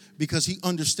clear because he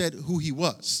understood who he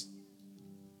was.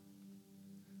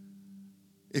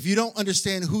 If you don't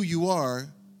understand who you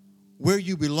are, where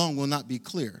you belong will not be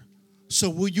clear.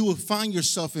 So you will find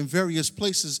yourself in various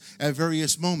places at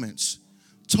various moments,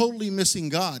 totally missing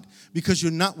God because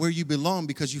you're not where you belong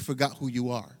because you forgot who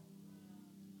you are.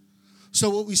 So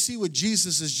what we see with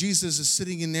Jesus is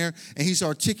sitting in there and he's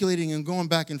articulating and going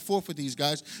back and forth with these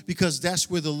guys because that's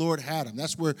where the Lord had him.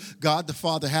 That's where God the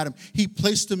Father had him. He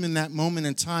placed him in that moment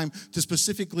in time to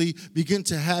specifically begin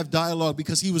to have dialogue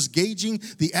because he was gauging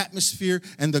the atmosphere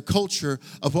and the culture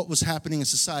of what was happening in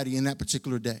society in that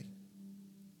particular day.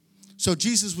 So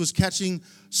Jesus was catching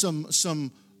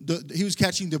he was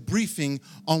catching the briefing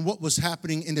on what was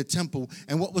happening in the temple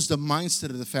and what was the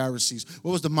mindset of the Pharisees,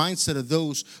 what was the mindset of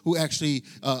those who actually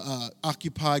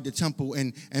occupied the temple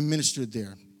and ministered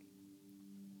there.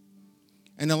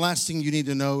 And the last thing you need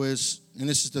to know is, and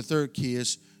this is the third key,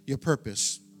 is your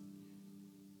purpose.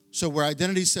 So where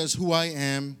identity says who I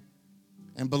am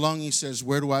and belonging says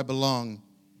where do I belong,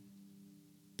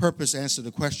 purpose answers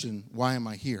the question, why am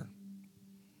I here?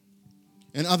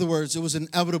 In other words, it was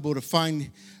inevitable to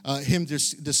find him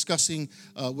discussing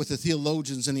with the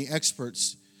theologians and the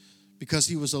experts because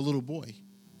he was a little boy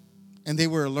and they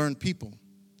were a learned people.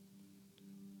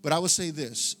 But I would say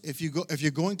this, if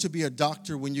you're going to be a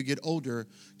doctor when you get older,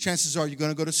 chances are you're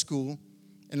going to go to school,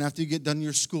 and after you get done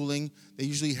your schooling, they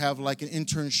usually have like an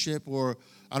internship, or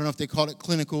I don't know if they call it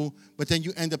clinical, but then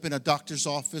you end up in a doctor's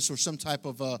office or some type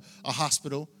of a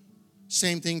hospital.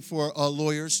 Same thing for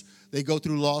lawyers. They go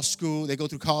through law school, they go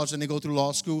through college, and they go through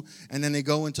law school, and then they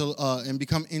go into and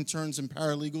become interns and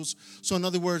paralegals. So in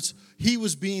other words, he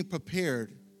was being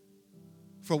prepared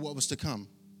for what was to come.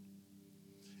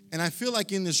 And I feel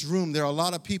like in this room, there are a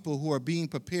lot of people who are being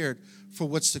prepared for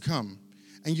what's to come.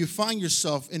 And you find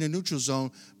yourself in a neutral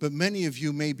zone, but many of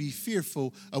you may be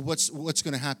fearful of what's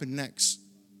going to happen next.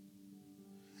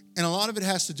 And a lot of it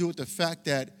has to do with the fact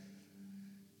that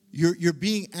you're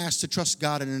being asked to trust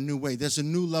God in a new way. There's a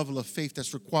new level of faith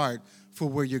that's required for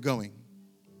where you're going.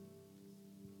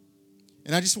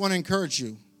 And I just want to encourage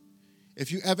you,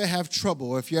 if you ever have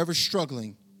trouble or if you're ever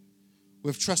struggling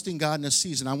with trusting God in a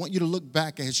season, I want you to look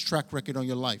back at his track record on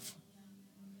your life.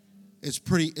 It's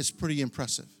pretty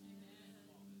impressive.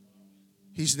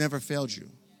 He's never failed you.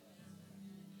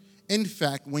 In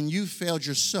fact, when you failed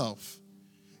yourself,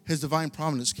 his divine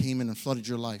providence came in and flooded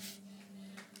your life.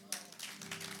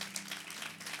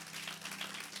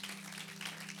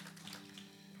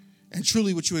 And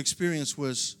truly what you experienced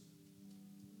was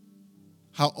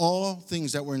how all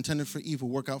things that were intended for evil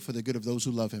work out for the good of those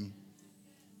who love him.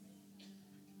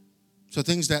 So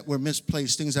things that were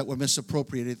misplaced, things that were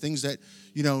misappropriated, things that,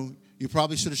 you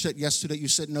probably should have said yes to that you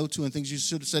said no to, and things you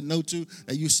should have said no to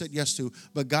that you said yes to.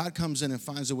 But God comes in and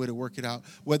finds a way to work it out.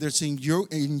 Whether it's in you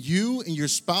and your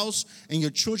spouse and your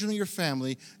children and your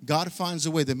family, God finds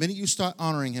a way. The minute you start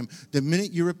honoring him, the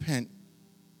minute you repent,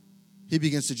 he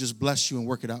begins to just bless you and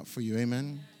work it out for you.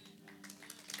 Amen?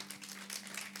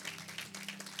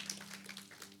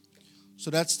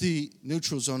 So that's the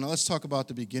neutral zone. Now let's talk about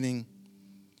the beginning.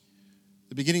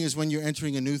 The beginning is when you're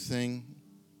entering a new thing.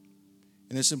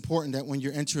 And it's important that when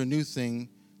you enter a new thing,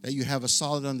 that you have a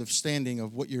solid understanding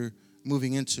of what you're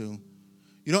moving into.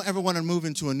 You don't ever want to move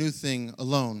into a new thing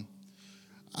alone.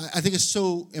 I think it's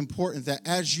so important that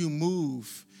as you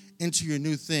move into your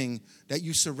new thing, that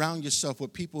you surround yourself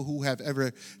with people who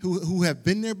have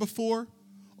been there before,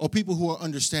 or people who are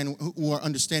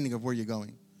understanding of where you're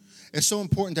going. It's so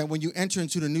important that when you enter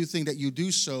into the new thing, that you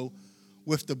do so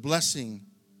with the blessing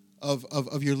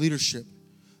of your leadership.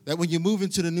 That when you move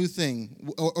into the new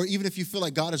thing, or even if you feel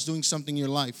like God is doing something in your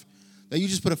life, that you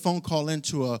just put a phone call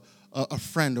into a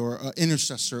friend or an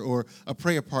intercessor or a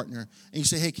prayer partner, and you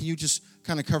say, hey, can you just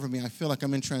kind of cover me? I feel like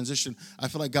I'm in transition. I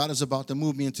feel like God is about to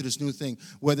move me into this new thing.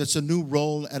 Whether it's a new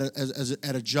role at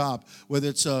a job, whether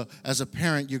it's as a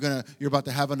parent, you're about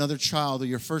to have another child or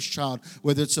your first child,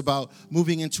 whether it's about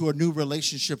moving into a new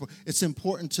relationship. It's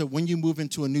important to, when you move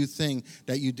into a new thing,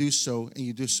 that you do so, and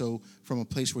you do so from a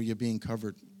place where you're being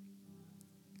covered.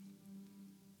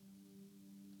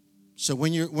 So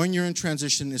when you're in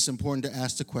transition, it's important to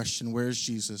ask the question, where is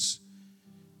Jesus?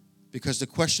 Because the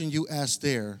question you ask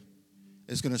there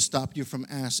is going to stop you from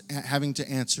having to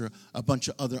answer a bunch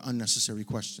of other unnecessary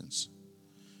questions.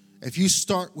 If you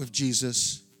start with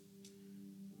Jesus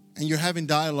and you're having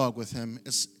dialogue with him,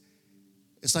 it's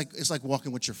like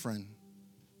walking with your friend.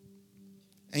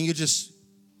 And you're just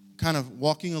kind of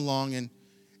walking along and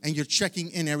you're checking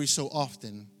in every so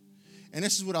often. And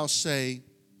this is what I'll say.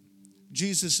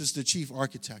 Jesus is the chief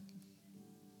architect.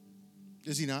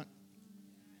 Is he not?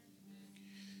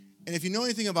 And if you know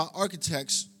anything about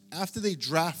architects, after they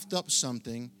draft up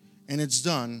something and it's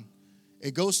done,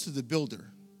 it goes to the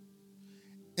builder.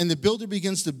 And the builder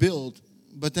begins to build,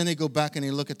 but then they go back and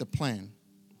they look at the plan.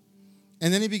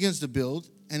 And then he begins to build,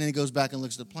 and then he goes back and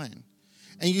looks at the plan.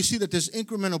 And you see that there's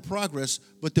incremental progress,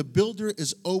 but the builder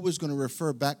is always going to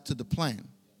refer back to the plan.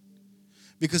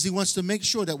 Because he wants to make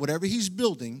sure that whatever he's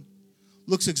building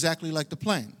looks exactly like the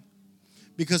plan.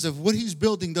 Because if what he's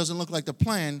building doesn't look like the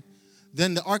plan,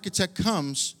 then the architect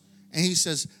comes and he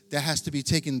says, that has to be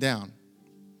taken down.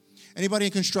 Anybody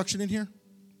in construction in here?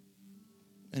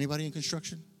 Anybody in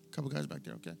construction? A couple guys back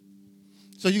there, okay.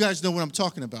 So you guys know what I'm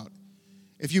talking about.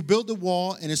 If you build a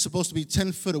wall and it's supposed to be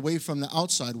 10 foot away from the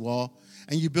outside wall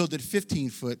and you build it 15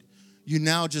 foot, you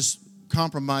now just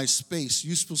compromise space,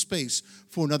 useful space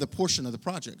for another portion of the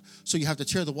project. So you have to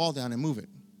tear the wall down and move it.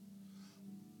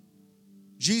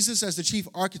 Jesus, as the chief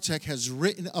architect, has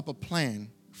written up a plan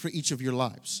for each of your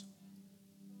lives.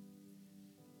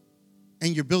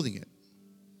 And you're building it.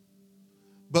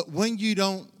 But when you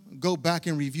don't go back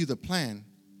and review the plan,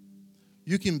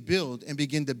 you can build and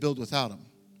begin to build without him.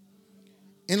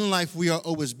 In life, we are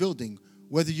always building.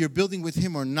 Whether you're building with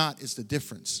him or not is the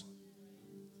difference.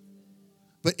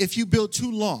 But if you build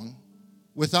too long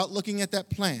without looking at that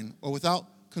plan or without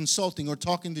consulting or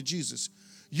talking to Jesus,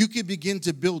 you can begin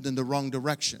to build in the wrong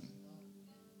direction.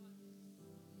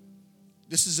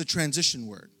 This is a transition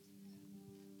word.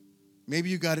 Maybe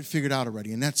you got it figured out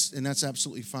already, and that's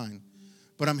absolutely fine.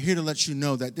 But I'm here to let you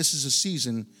know that this is a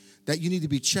season that you need to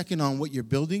be checking on what you're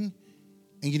building,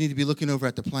 and you need to be looking over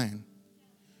at the plan.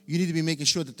 You need to be making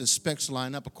sure that the specs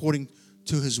line up according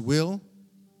to his will,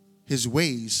 his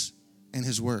ways, and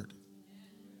his word.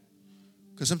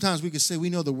 Because sometimes we can say we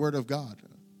know the word of God.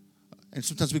 And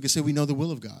sometimes we can say we know the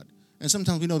will of God. And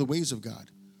sometimes we know the ways of God.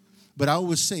 But I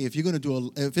always say if you're going to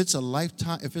do if it's a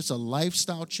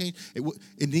lifestyle change,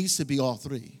 it needs to be all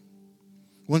three.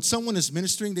 When someone is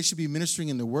ministering, they should be ministering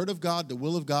in the word of God, the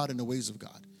will of God, and the ways of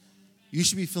God. You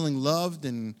should be feeling loved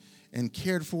and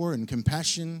cared for and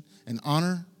compassion and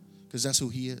honor because that's who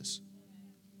he is.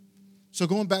 So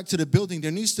going back to the building,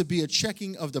 there needs to be a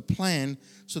checking of the plan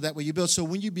so that way you build. So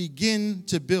when you begin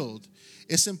to build,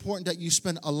 it's important that you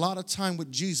spend a lot of time with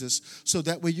Jesus so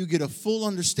that way you get a full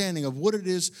understanding of what it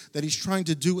is that he's trying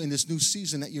to do in this new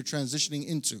season that you're transitioning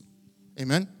into.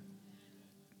 Amen?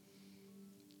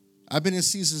 I've been in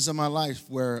seasons of my life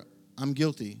where I'm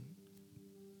guilty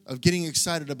of getting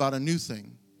excited about a new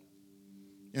thing.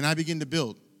 And I begin to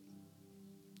build.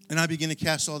 And I begin to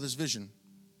cast all this vision.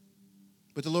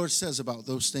 But the Lord says about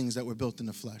those things that were built in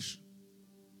the flesh.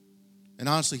 And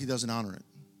honestly, he doesn't honor it.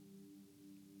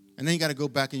 And then you got to go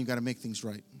back and you got to make things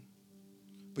right.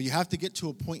 But you have to get to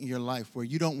a point in your life where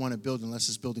you don't want to build unless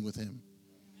it's building with him.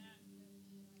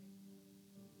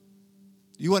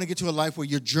 You want to get to a life where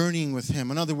you're journeying with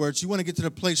him. In other words, you want to get to the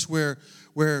place where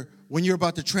when you're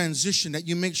about to transition, that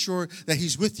you make sure that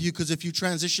he's with you. Because if you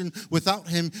transition without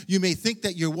him, you may think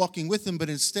that you're walking with him, but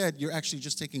instead you're actually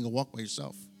just taking a walk by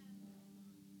yourself.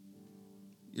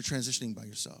 You're transitioning by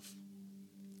yourself.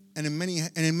 And in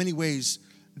many ways,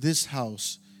 this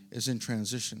house is in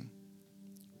transition.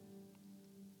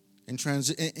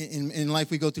 In life,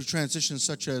 we go through transitions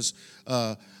such as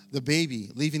the baby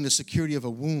leaving the security of a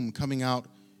womb, coming out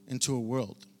into a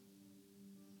world.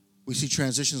 We see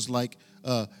transitions like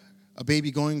a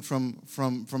baby going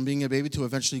from being a baby to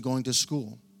eventually going to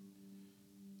school.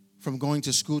 From going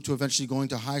to school to eventually going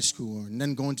to high school, and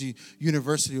then going to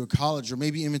university or college, or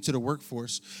maybe even to the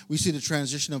workforce. We see the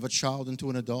transition of a child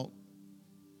into an adult.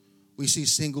 We see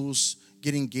singles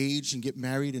get engaged and get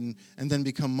married and then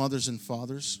become mothers and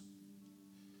fathers.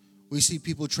 We see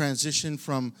people transition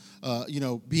from,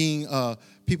 being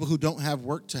people who don't have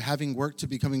work to having work to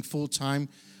becoming full-time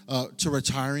to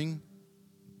retiring,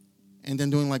 and then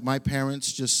doing like my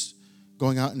parents, just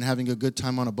going out and having a good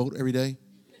time on a boat every day.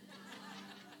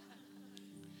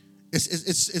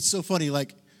 It's so funny.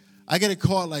 Like, I get a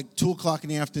call at like 2 o'clock in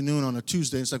the afternoon on a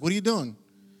Tuesday. It's like, what are you doing?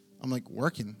 I'm like,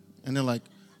 working. And they're like,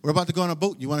 we're about to go on a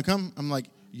boat. You want to come? I'm like,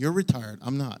 you're retired.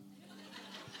 I'm not.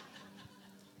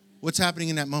 What's happening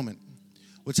in that moment?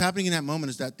 What's happening in that moment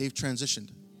is that they've transitioned.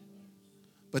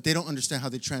 But they don't understand how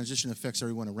the transition affects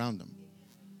everyone around them.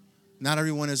 Not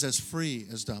everyone is as free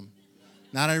as them.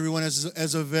 Not everyone is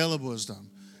as available as them.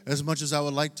 as much as I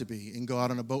would like to be and go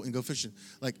out on a boat and go fishing.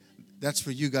 Like, that's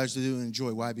for you guys to do and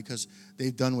enjoy. Why? Because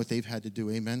they've done what they've had to do.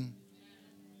 Amen?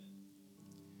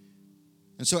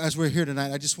 And so as we're here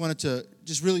tonight, I just wanted to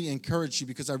just really encourage you,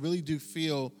 because I really do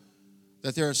feel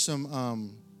that there's some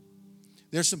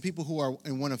people who are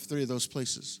in one of three of those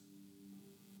places.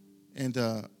 And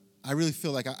I really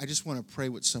feel like I just want to pray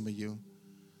with some of you.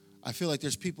 I feel like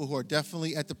there's people who are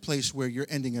definitely at the place where you're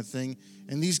ending a thing,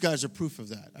 and these guys are proof of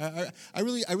that. I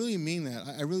really mean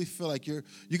that. I really feel like you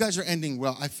guys are ending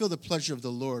well. I feel the pleasure of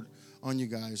the Lord on you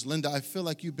guys. Linda, I feel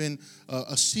like you've been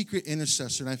a secret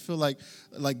intercessor, and I feel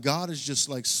like God is just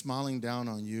like smiling down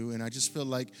on you, and I just feel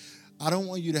like I don't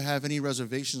want you to have any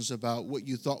reservations about what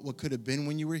you thought what could have been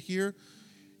when you were here.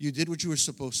 You did what you were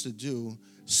supposed to do.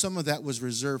 Some of that was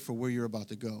reserved for where you're about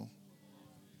to go.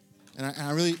 And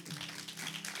I really,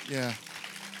 yeah.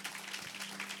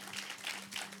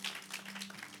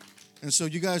 And so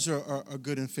you guys are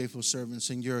good and faithful servants,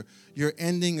 and you're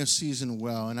ending a season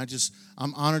well. And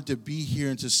I'm honored to be here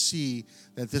and to see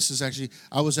that this is actually,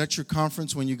 I was at your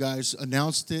conference when you guys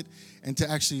announced it, and to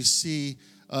actually see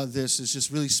this is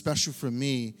just really special for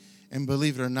me. And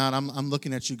believe it or not, I'm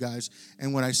looking at you guys,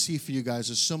 and what I see for you guys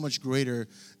is so much greater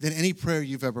than any prayer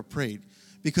you've ever prayed.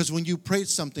 Because when you prayed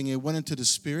something, it went into the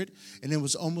Spirit, and it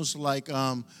was almost like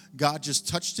God just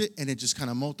touched it, and it just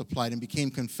kind of multiplied and became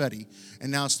confetti.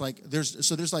 And now it's like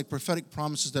there's like prophetic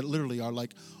promises that literally are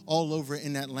like all over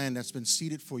in that land that's been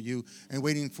seeded for you and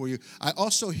waiting for you. I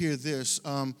also hear this.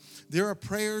 There are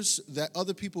prayers that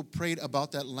other people prayed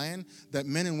about that land that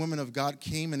men and women of God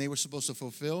came and they were supposed to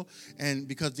fulfill. And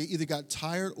because they either got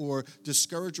tired or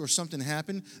discouraged or something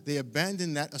happened, they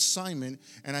abandoned that assignment.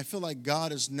 And I feel like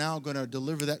God is now going to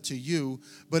deliver that to you,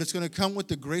 but it's going to come with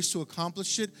the grace to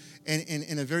accomplish it, and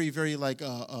in a very, very like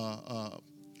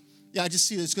I just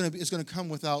see it's going to come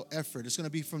without effort. It's going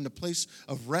to be from the place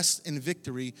of rest and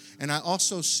victory. And I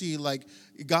also see like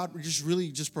God just really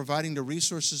just providing the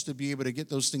resources to be able to get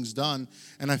those things done.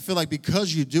 And I feel like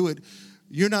because you do it,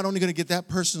 you're not only going to get that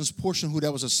person's portion who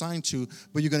that was assigned to,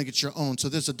 but you're going to get your own. So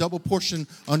there's a double portion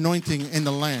anointing in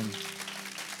the land.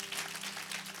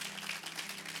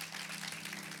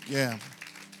 Yeah.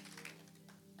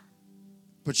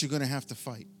 But you're going to have to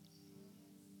fight.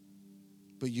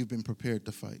 But you've been prepared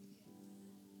to fight.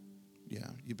 Yeah,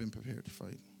 you've been prepared to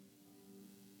fight.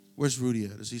 Where's Rudy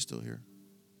at? Is he still here?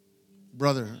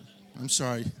 Brother, I'm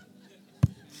sorry.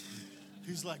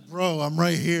 He's like, bro, I'm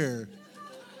right here.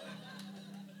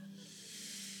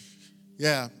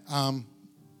 Yeah,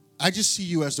 I just see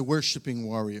you as the worshiping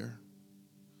warrior.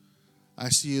 I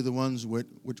see you the ones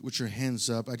with your hands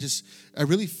up. I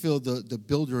really feel the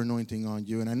builder anointing on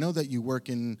you. And I know that you work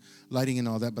in lighting and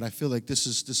all that, but I feel like this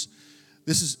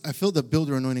is I feel the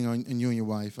builder anointing on you and your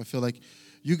wife. I feel like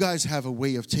you guys have a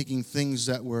way of taking things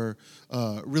that were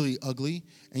really ugly,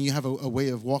 and you have a way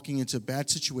of walking into bad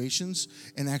situations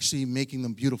and actually making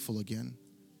them beautiful again.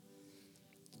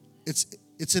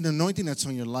 It's an anointing that's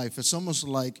on your life. It's almost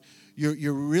like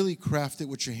you're really crafted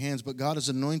with your hands, but God is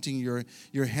anointing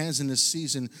your hands in this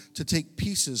season to take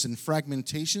pieces and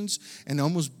fragmentations and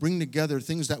almost bring together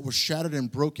things that were shattered and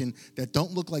broken that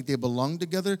don't look like they belong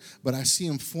together, but I see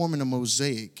them forming a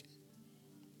mosaic.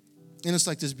 And it's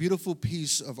like this beautiful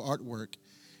piece of artwork.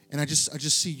 And I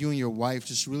just see you and your wife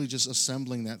just really just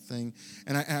assembling that thing.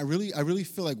 And I really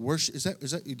feel like worship. Is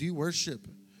that do you worship?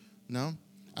 No?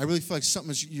 I really feel like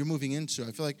something you're moving into.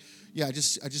 I feel like, yeah, I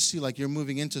just see like you're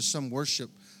moving into some worship,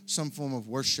 some form of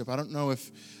worship. I don't know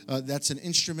if that's an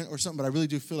instrument or something, but I really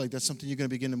do feel like that's something you're going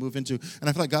to begin to move into. And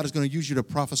I feel like God is going to use you to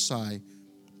prophesy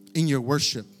in your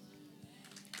worship.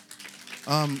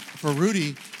 For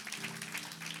Rudy,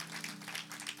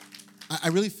 I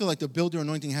really feel like the builder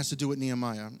anointing has to do with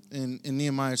Nehemiah. And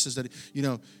Nehemiah says that,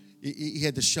 he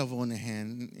had the shovel in the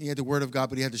hand. He had the word of God,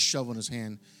 but he had the shovel in his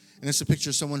hand. And it's a picture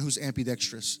of someone who's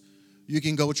ambidextrous. You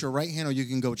can go with your right hand or you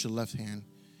can go with your left hand.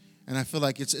 And I feel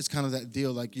like it's kind of that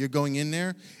deal. Like you're going in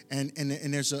there, and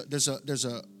there's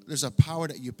a power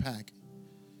that you pack,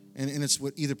 and it's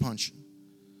with either punch.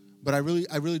 But I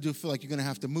really do feel like you're going to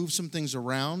have to move some things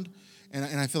around,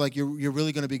 and I feel like you're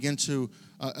really going to begin to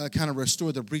kind of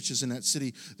restore the breaches in that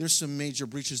city. There's some major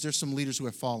breaches. There's some leaders who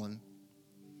have fallen,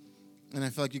 and I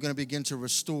feel like you're going to begin to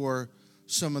restore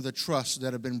some of the trusts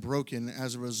that have been broken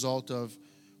as a result of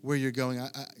where you're going.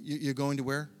 You're going to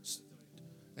where?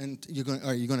 And you're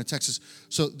going to Texas.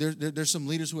 So there's some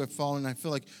leaders who have fallen. I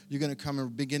feel like you're going to come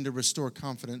and begin to restore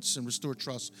confidence and restore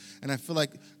trust. And I feel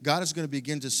like God is going to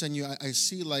begin to send you. I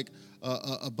see like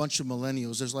a bunch of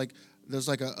millennials. There's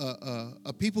like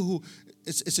a people who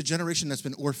it's a generation that's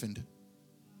been orphaned,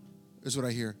 is what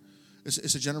I hear.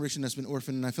 it's a generation that's been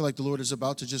orphaned, and I feel like the Lord is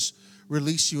about to just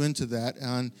release you into that,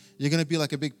 and you're going to be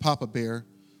like a big Papa Bear.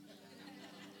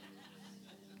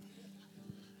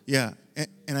 Yeah,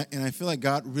 and I feel like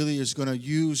God really is going to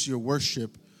use your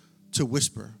worship to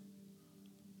whisper.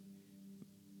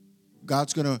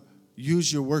 God's going to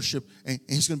use your worship, and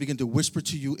he's going to begin to whisper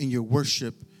to you in your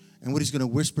worship, and what he's going to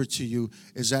whisper to you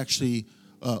is actually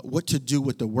what to do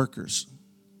with the workers.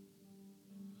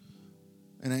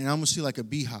 And I almost see like a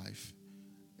beehive.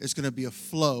 It's going to be a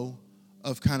flow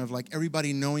of kind of like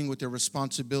everybody knowing what their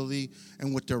responsibility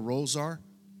and what their roles are.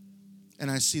 And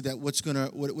I see that what it's going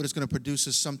to produce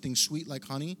is something sweet like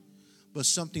honey, but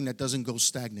something that doesn't go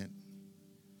stagnant.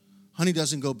 Honey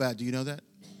doesn't go bad. Do you know that?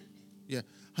 Yeah,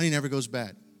 honey never goes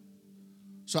bad.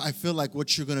 So I feel like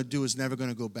what you're going to do is never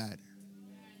going to go bad.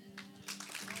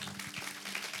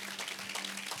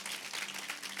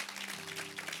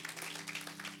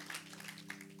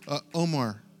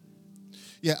 Omar,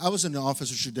 yeah, I was in the office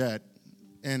with your dad,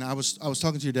 and I was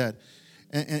talking to your dad,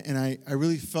 and I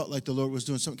really felt like the Lord was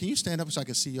doing something. Can you stand up so I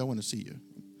can see you? I want to see you.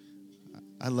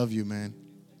 I love you, man.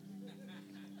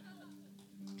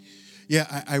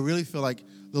 Yeah, I really feel like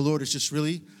the Lord is just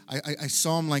really, I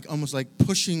saw him like almost like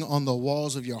pushing on the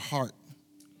walls of your heart.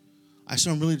 I saw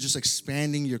him really just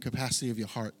expanding your capacity of your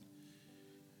heart.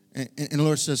 And the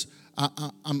Lord says,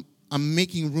 I'm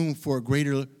making room for a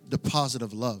greater deposit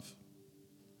of love.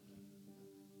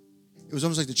 It was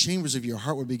almost like the chambers of your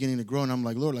heart were beginning to grow. And I'm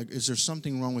like, Lord, like, is there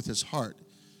something wrong with his heart?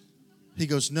 He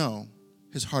goes, no,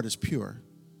 his heart is pure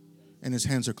and his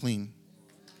hands are clean.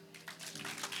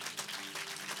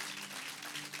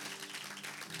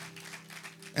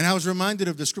 And I was reminded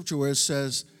of the scripture where it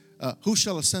says, who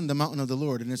shall ascend the mountain of the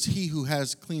Lord? And it's he who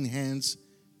has clean hands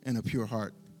and a pure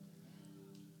heart.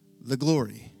 The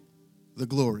glory.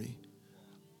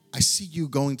 I see you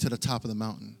going to the top of the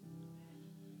mountain.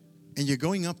 And you're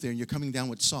going up there and you're coming down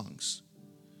with songs.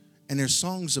 And there's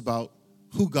songs about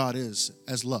who God is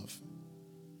as love.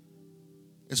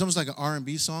 It's almost like an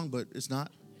R&B song, but it's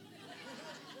not.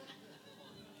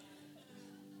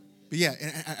 But yeah,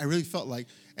 and I really felt like,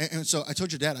 and so I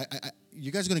told your dad,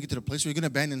 you guys are going to get to the place where you're going to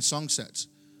abandon song sets.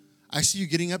 I see you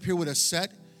getting up here with a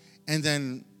set, and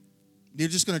then you're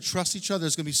just going to trust each other.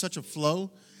 There's going to be such a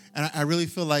flow. And I really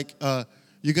feel like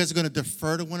you guys are going to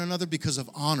defer to one another because of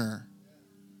honor.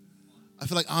 I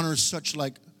feel like honor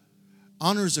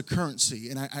is a currency.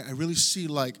 And I really see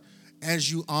like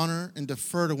as you honor and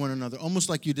defer to one another, almost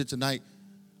like you did tonight,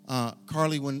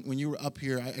 Carly, when you were up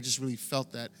here, I just really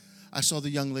felt that. I saw the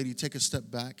young lady take a step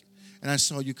back, and I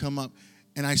saw you come up.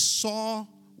 And I saw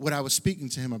what I was speaking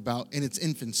to him about in its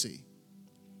infancy.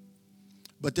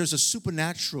 But there's a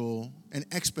supernatural and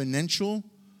exponential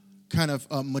kind of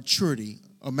maturity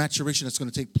or maturation that's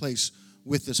going to take place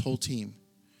with this whole team.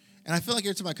 And I feel like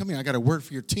every time I come here, I got a word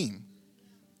for your team.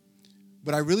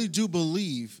 But I really do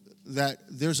believe that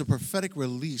there's a prophetic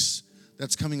release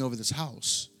that's coming over this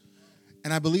house.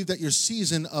 And I believe that your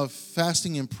season of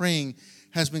fasting and praying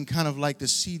has been kind of like the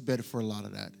seedbed for a lot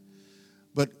of that.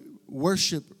 But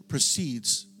worship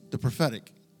precedes the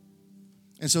prophetic.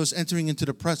 And so it's entering into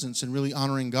the presence and really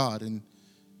honoring God and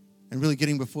really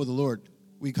getting before the Lord.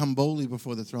 We come boldly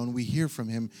before the throne, we hear from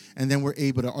him, and then we're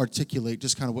able to articulate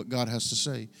just kind of what God has to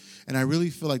say. And I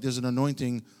really feel like there's an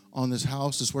anointing on this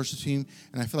house, this worship team,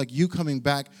 and I feel like you coming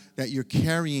back, that you're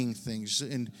carrying things.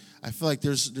 And I feel like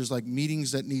there's like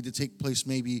meetings that need to take place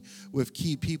maybe with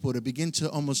key people to begin to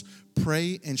almost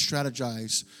pray and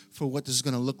strategize for what this is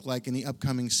going to look like in the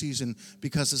upcoming season,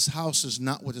 because this house is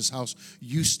not what this house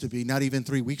used to be, not even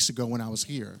 3 weeks ago when I was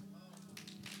here.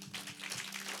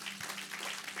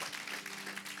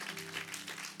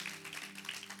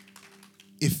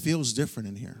 It feels different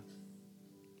in here.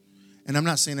 And I'm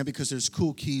not saying that because there's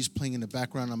cool keys playing in the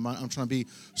background. I'm trying to be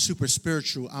super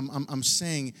spiritual. I'm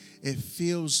saying it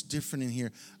feels different in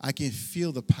here. I can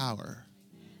feel the power.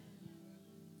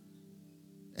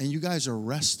 And you guys are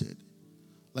rested.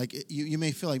 Like you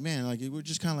may feel like, man, like we're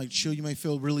just kind of like chill. You may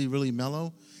feel really, really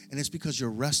mellow. And it's because you're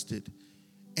rested.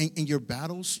 And your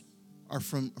battles are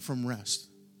from rest.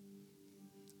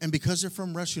 And because they're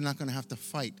from rest, you're not going to have to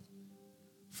fight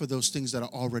for those things that are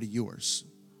already yours.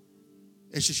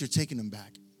 It's just you're taking them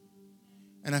back.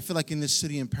 And I feel like in this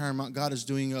city in Paramount, God is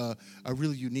doing a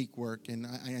really unique work. And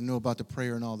I know about the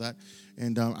prayer and all that.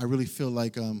 And I really feel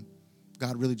like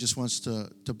God really just wants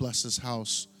to bless this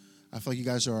house. I feel like you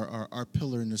guys are our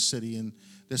pillar in the city. And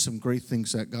there's some great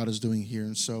things that God is doing here.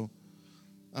 And so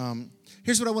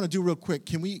here's what I want to do real quick.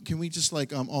 Can we just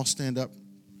like all stand up?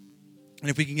 And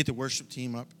if we can get the worship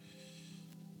team up.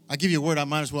 I give you a word, I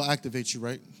might as well activate you,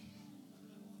 right?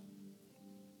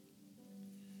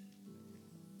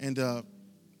 And I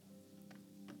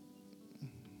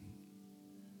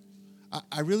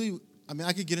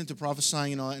could get into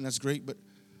prophesying and all that, and that's great, but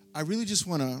I really just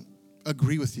want to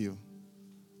agree with you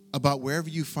about wherever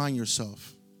you find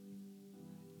yourself.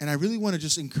 And I really want to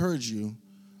just encourage you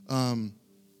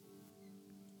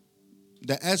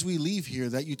that as we leave here,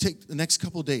 that you take the next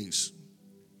couple days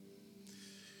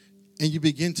and you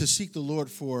begin to seek the Lord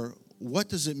for what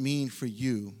does it mean for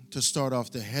you to start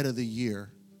off the head of the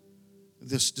year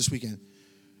this weekend.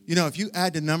 You know, if you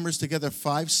add the numbers together,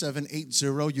 5, 7, 8,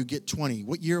 0, you get 20.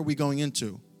 What year are we going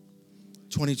into?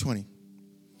 2020.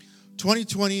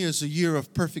 2020 is a year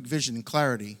of perfect vision and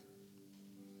clarity.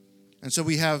 And so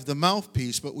we have the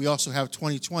mouthpiece, but we also have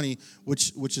 2020,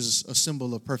 which is a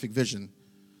symbol of perfect vision.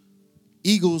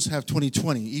 Eagles have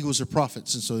 2020. Eagles are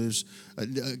prophets, and so there's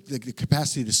the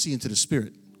capacity to see into the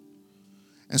spirit.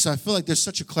 And so I feel like there's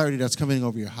such a clarity that's coming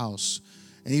over your house.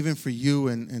 And even for you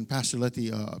and Pastor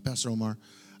Letty, Pastor Omar,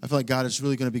 I feel like God is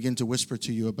really going to begin to whisper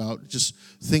to you about just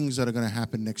things that are going to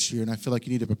happen next year. And I feel like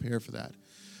you need to prepare for that.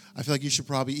 I feel like you should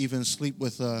probably even sleep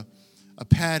with a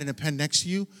pad and a pen next to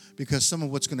you, because some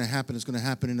of what's going to happen is going to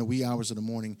happen in the wee hours of the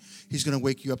morning. He's going to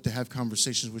wake you up to have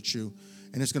conversations with you.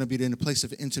 And it's going to be in a place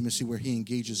of intimacy where he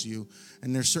engages you.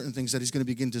 And there's certain things that he's going to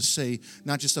begin to say,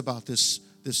 not just about this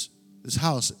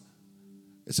house,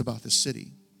 it's about this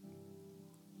city.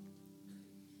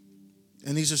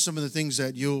 And these are some of the things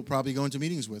that you'll probably go into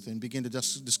meetings with and begin to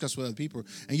discuss with other people.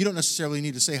 And you don't necessarily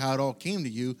need to say how it all came to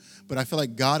you, but I feel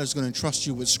like God is going to entrust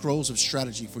you with scrolls of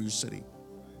strategy for your city.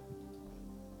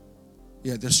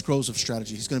 Yeah, there's scrolls of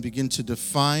strategy. He's going to begin to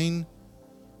define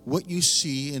what you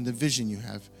see and the vision you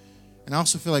have. And I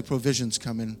also feel like provision's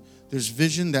coming. There's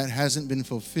vision that hasn't been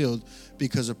fulfilled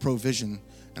because of provision.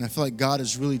 And I feel like God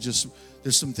is really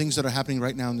there's some things that are happening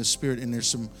right now in the spirit, and there's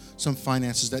some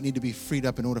finances that need to be freed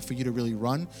up in order for you to really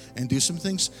run and do some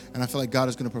things. And I feel like God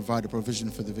is going to provide a provision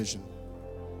for the vision.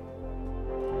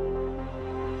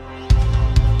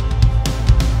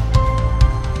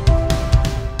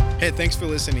 Hey, thanks for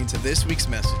listening to this week's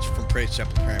message from Praise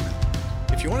Chapel Paramount.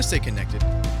 If you want to stay connected,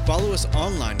 follow us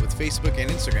online with Facebook and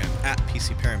Instagram at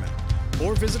PC Paramount,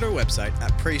 or visit our website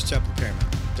at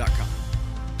praisechapelparamount.com.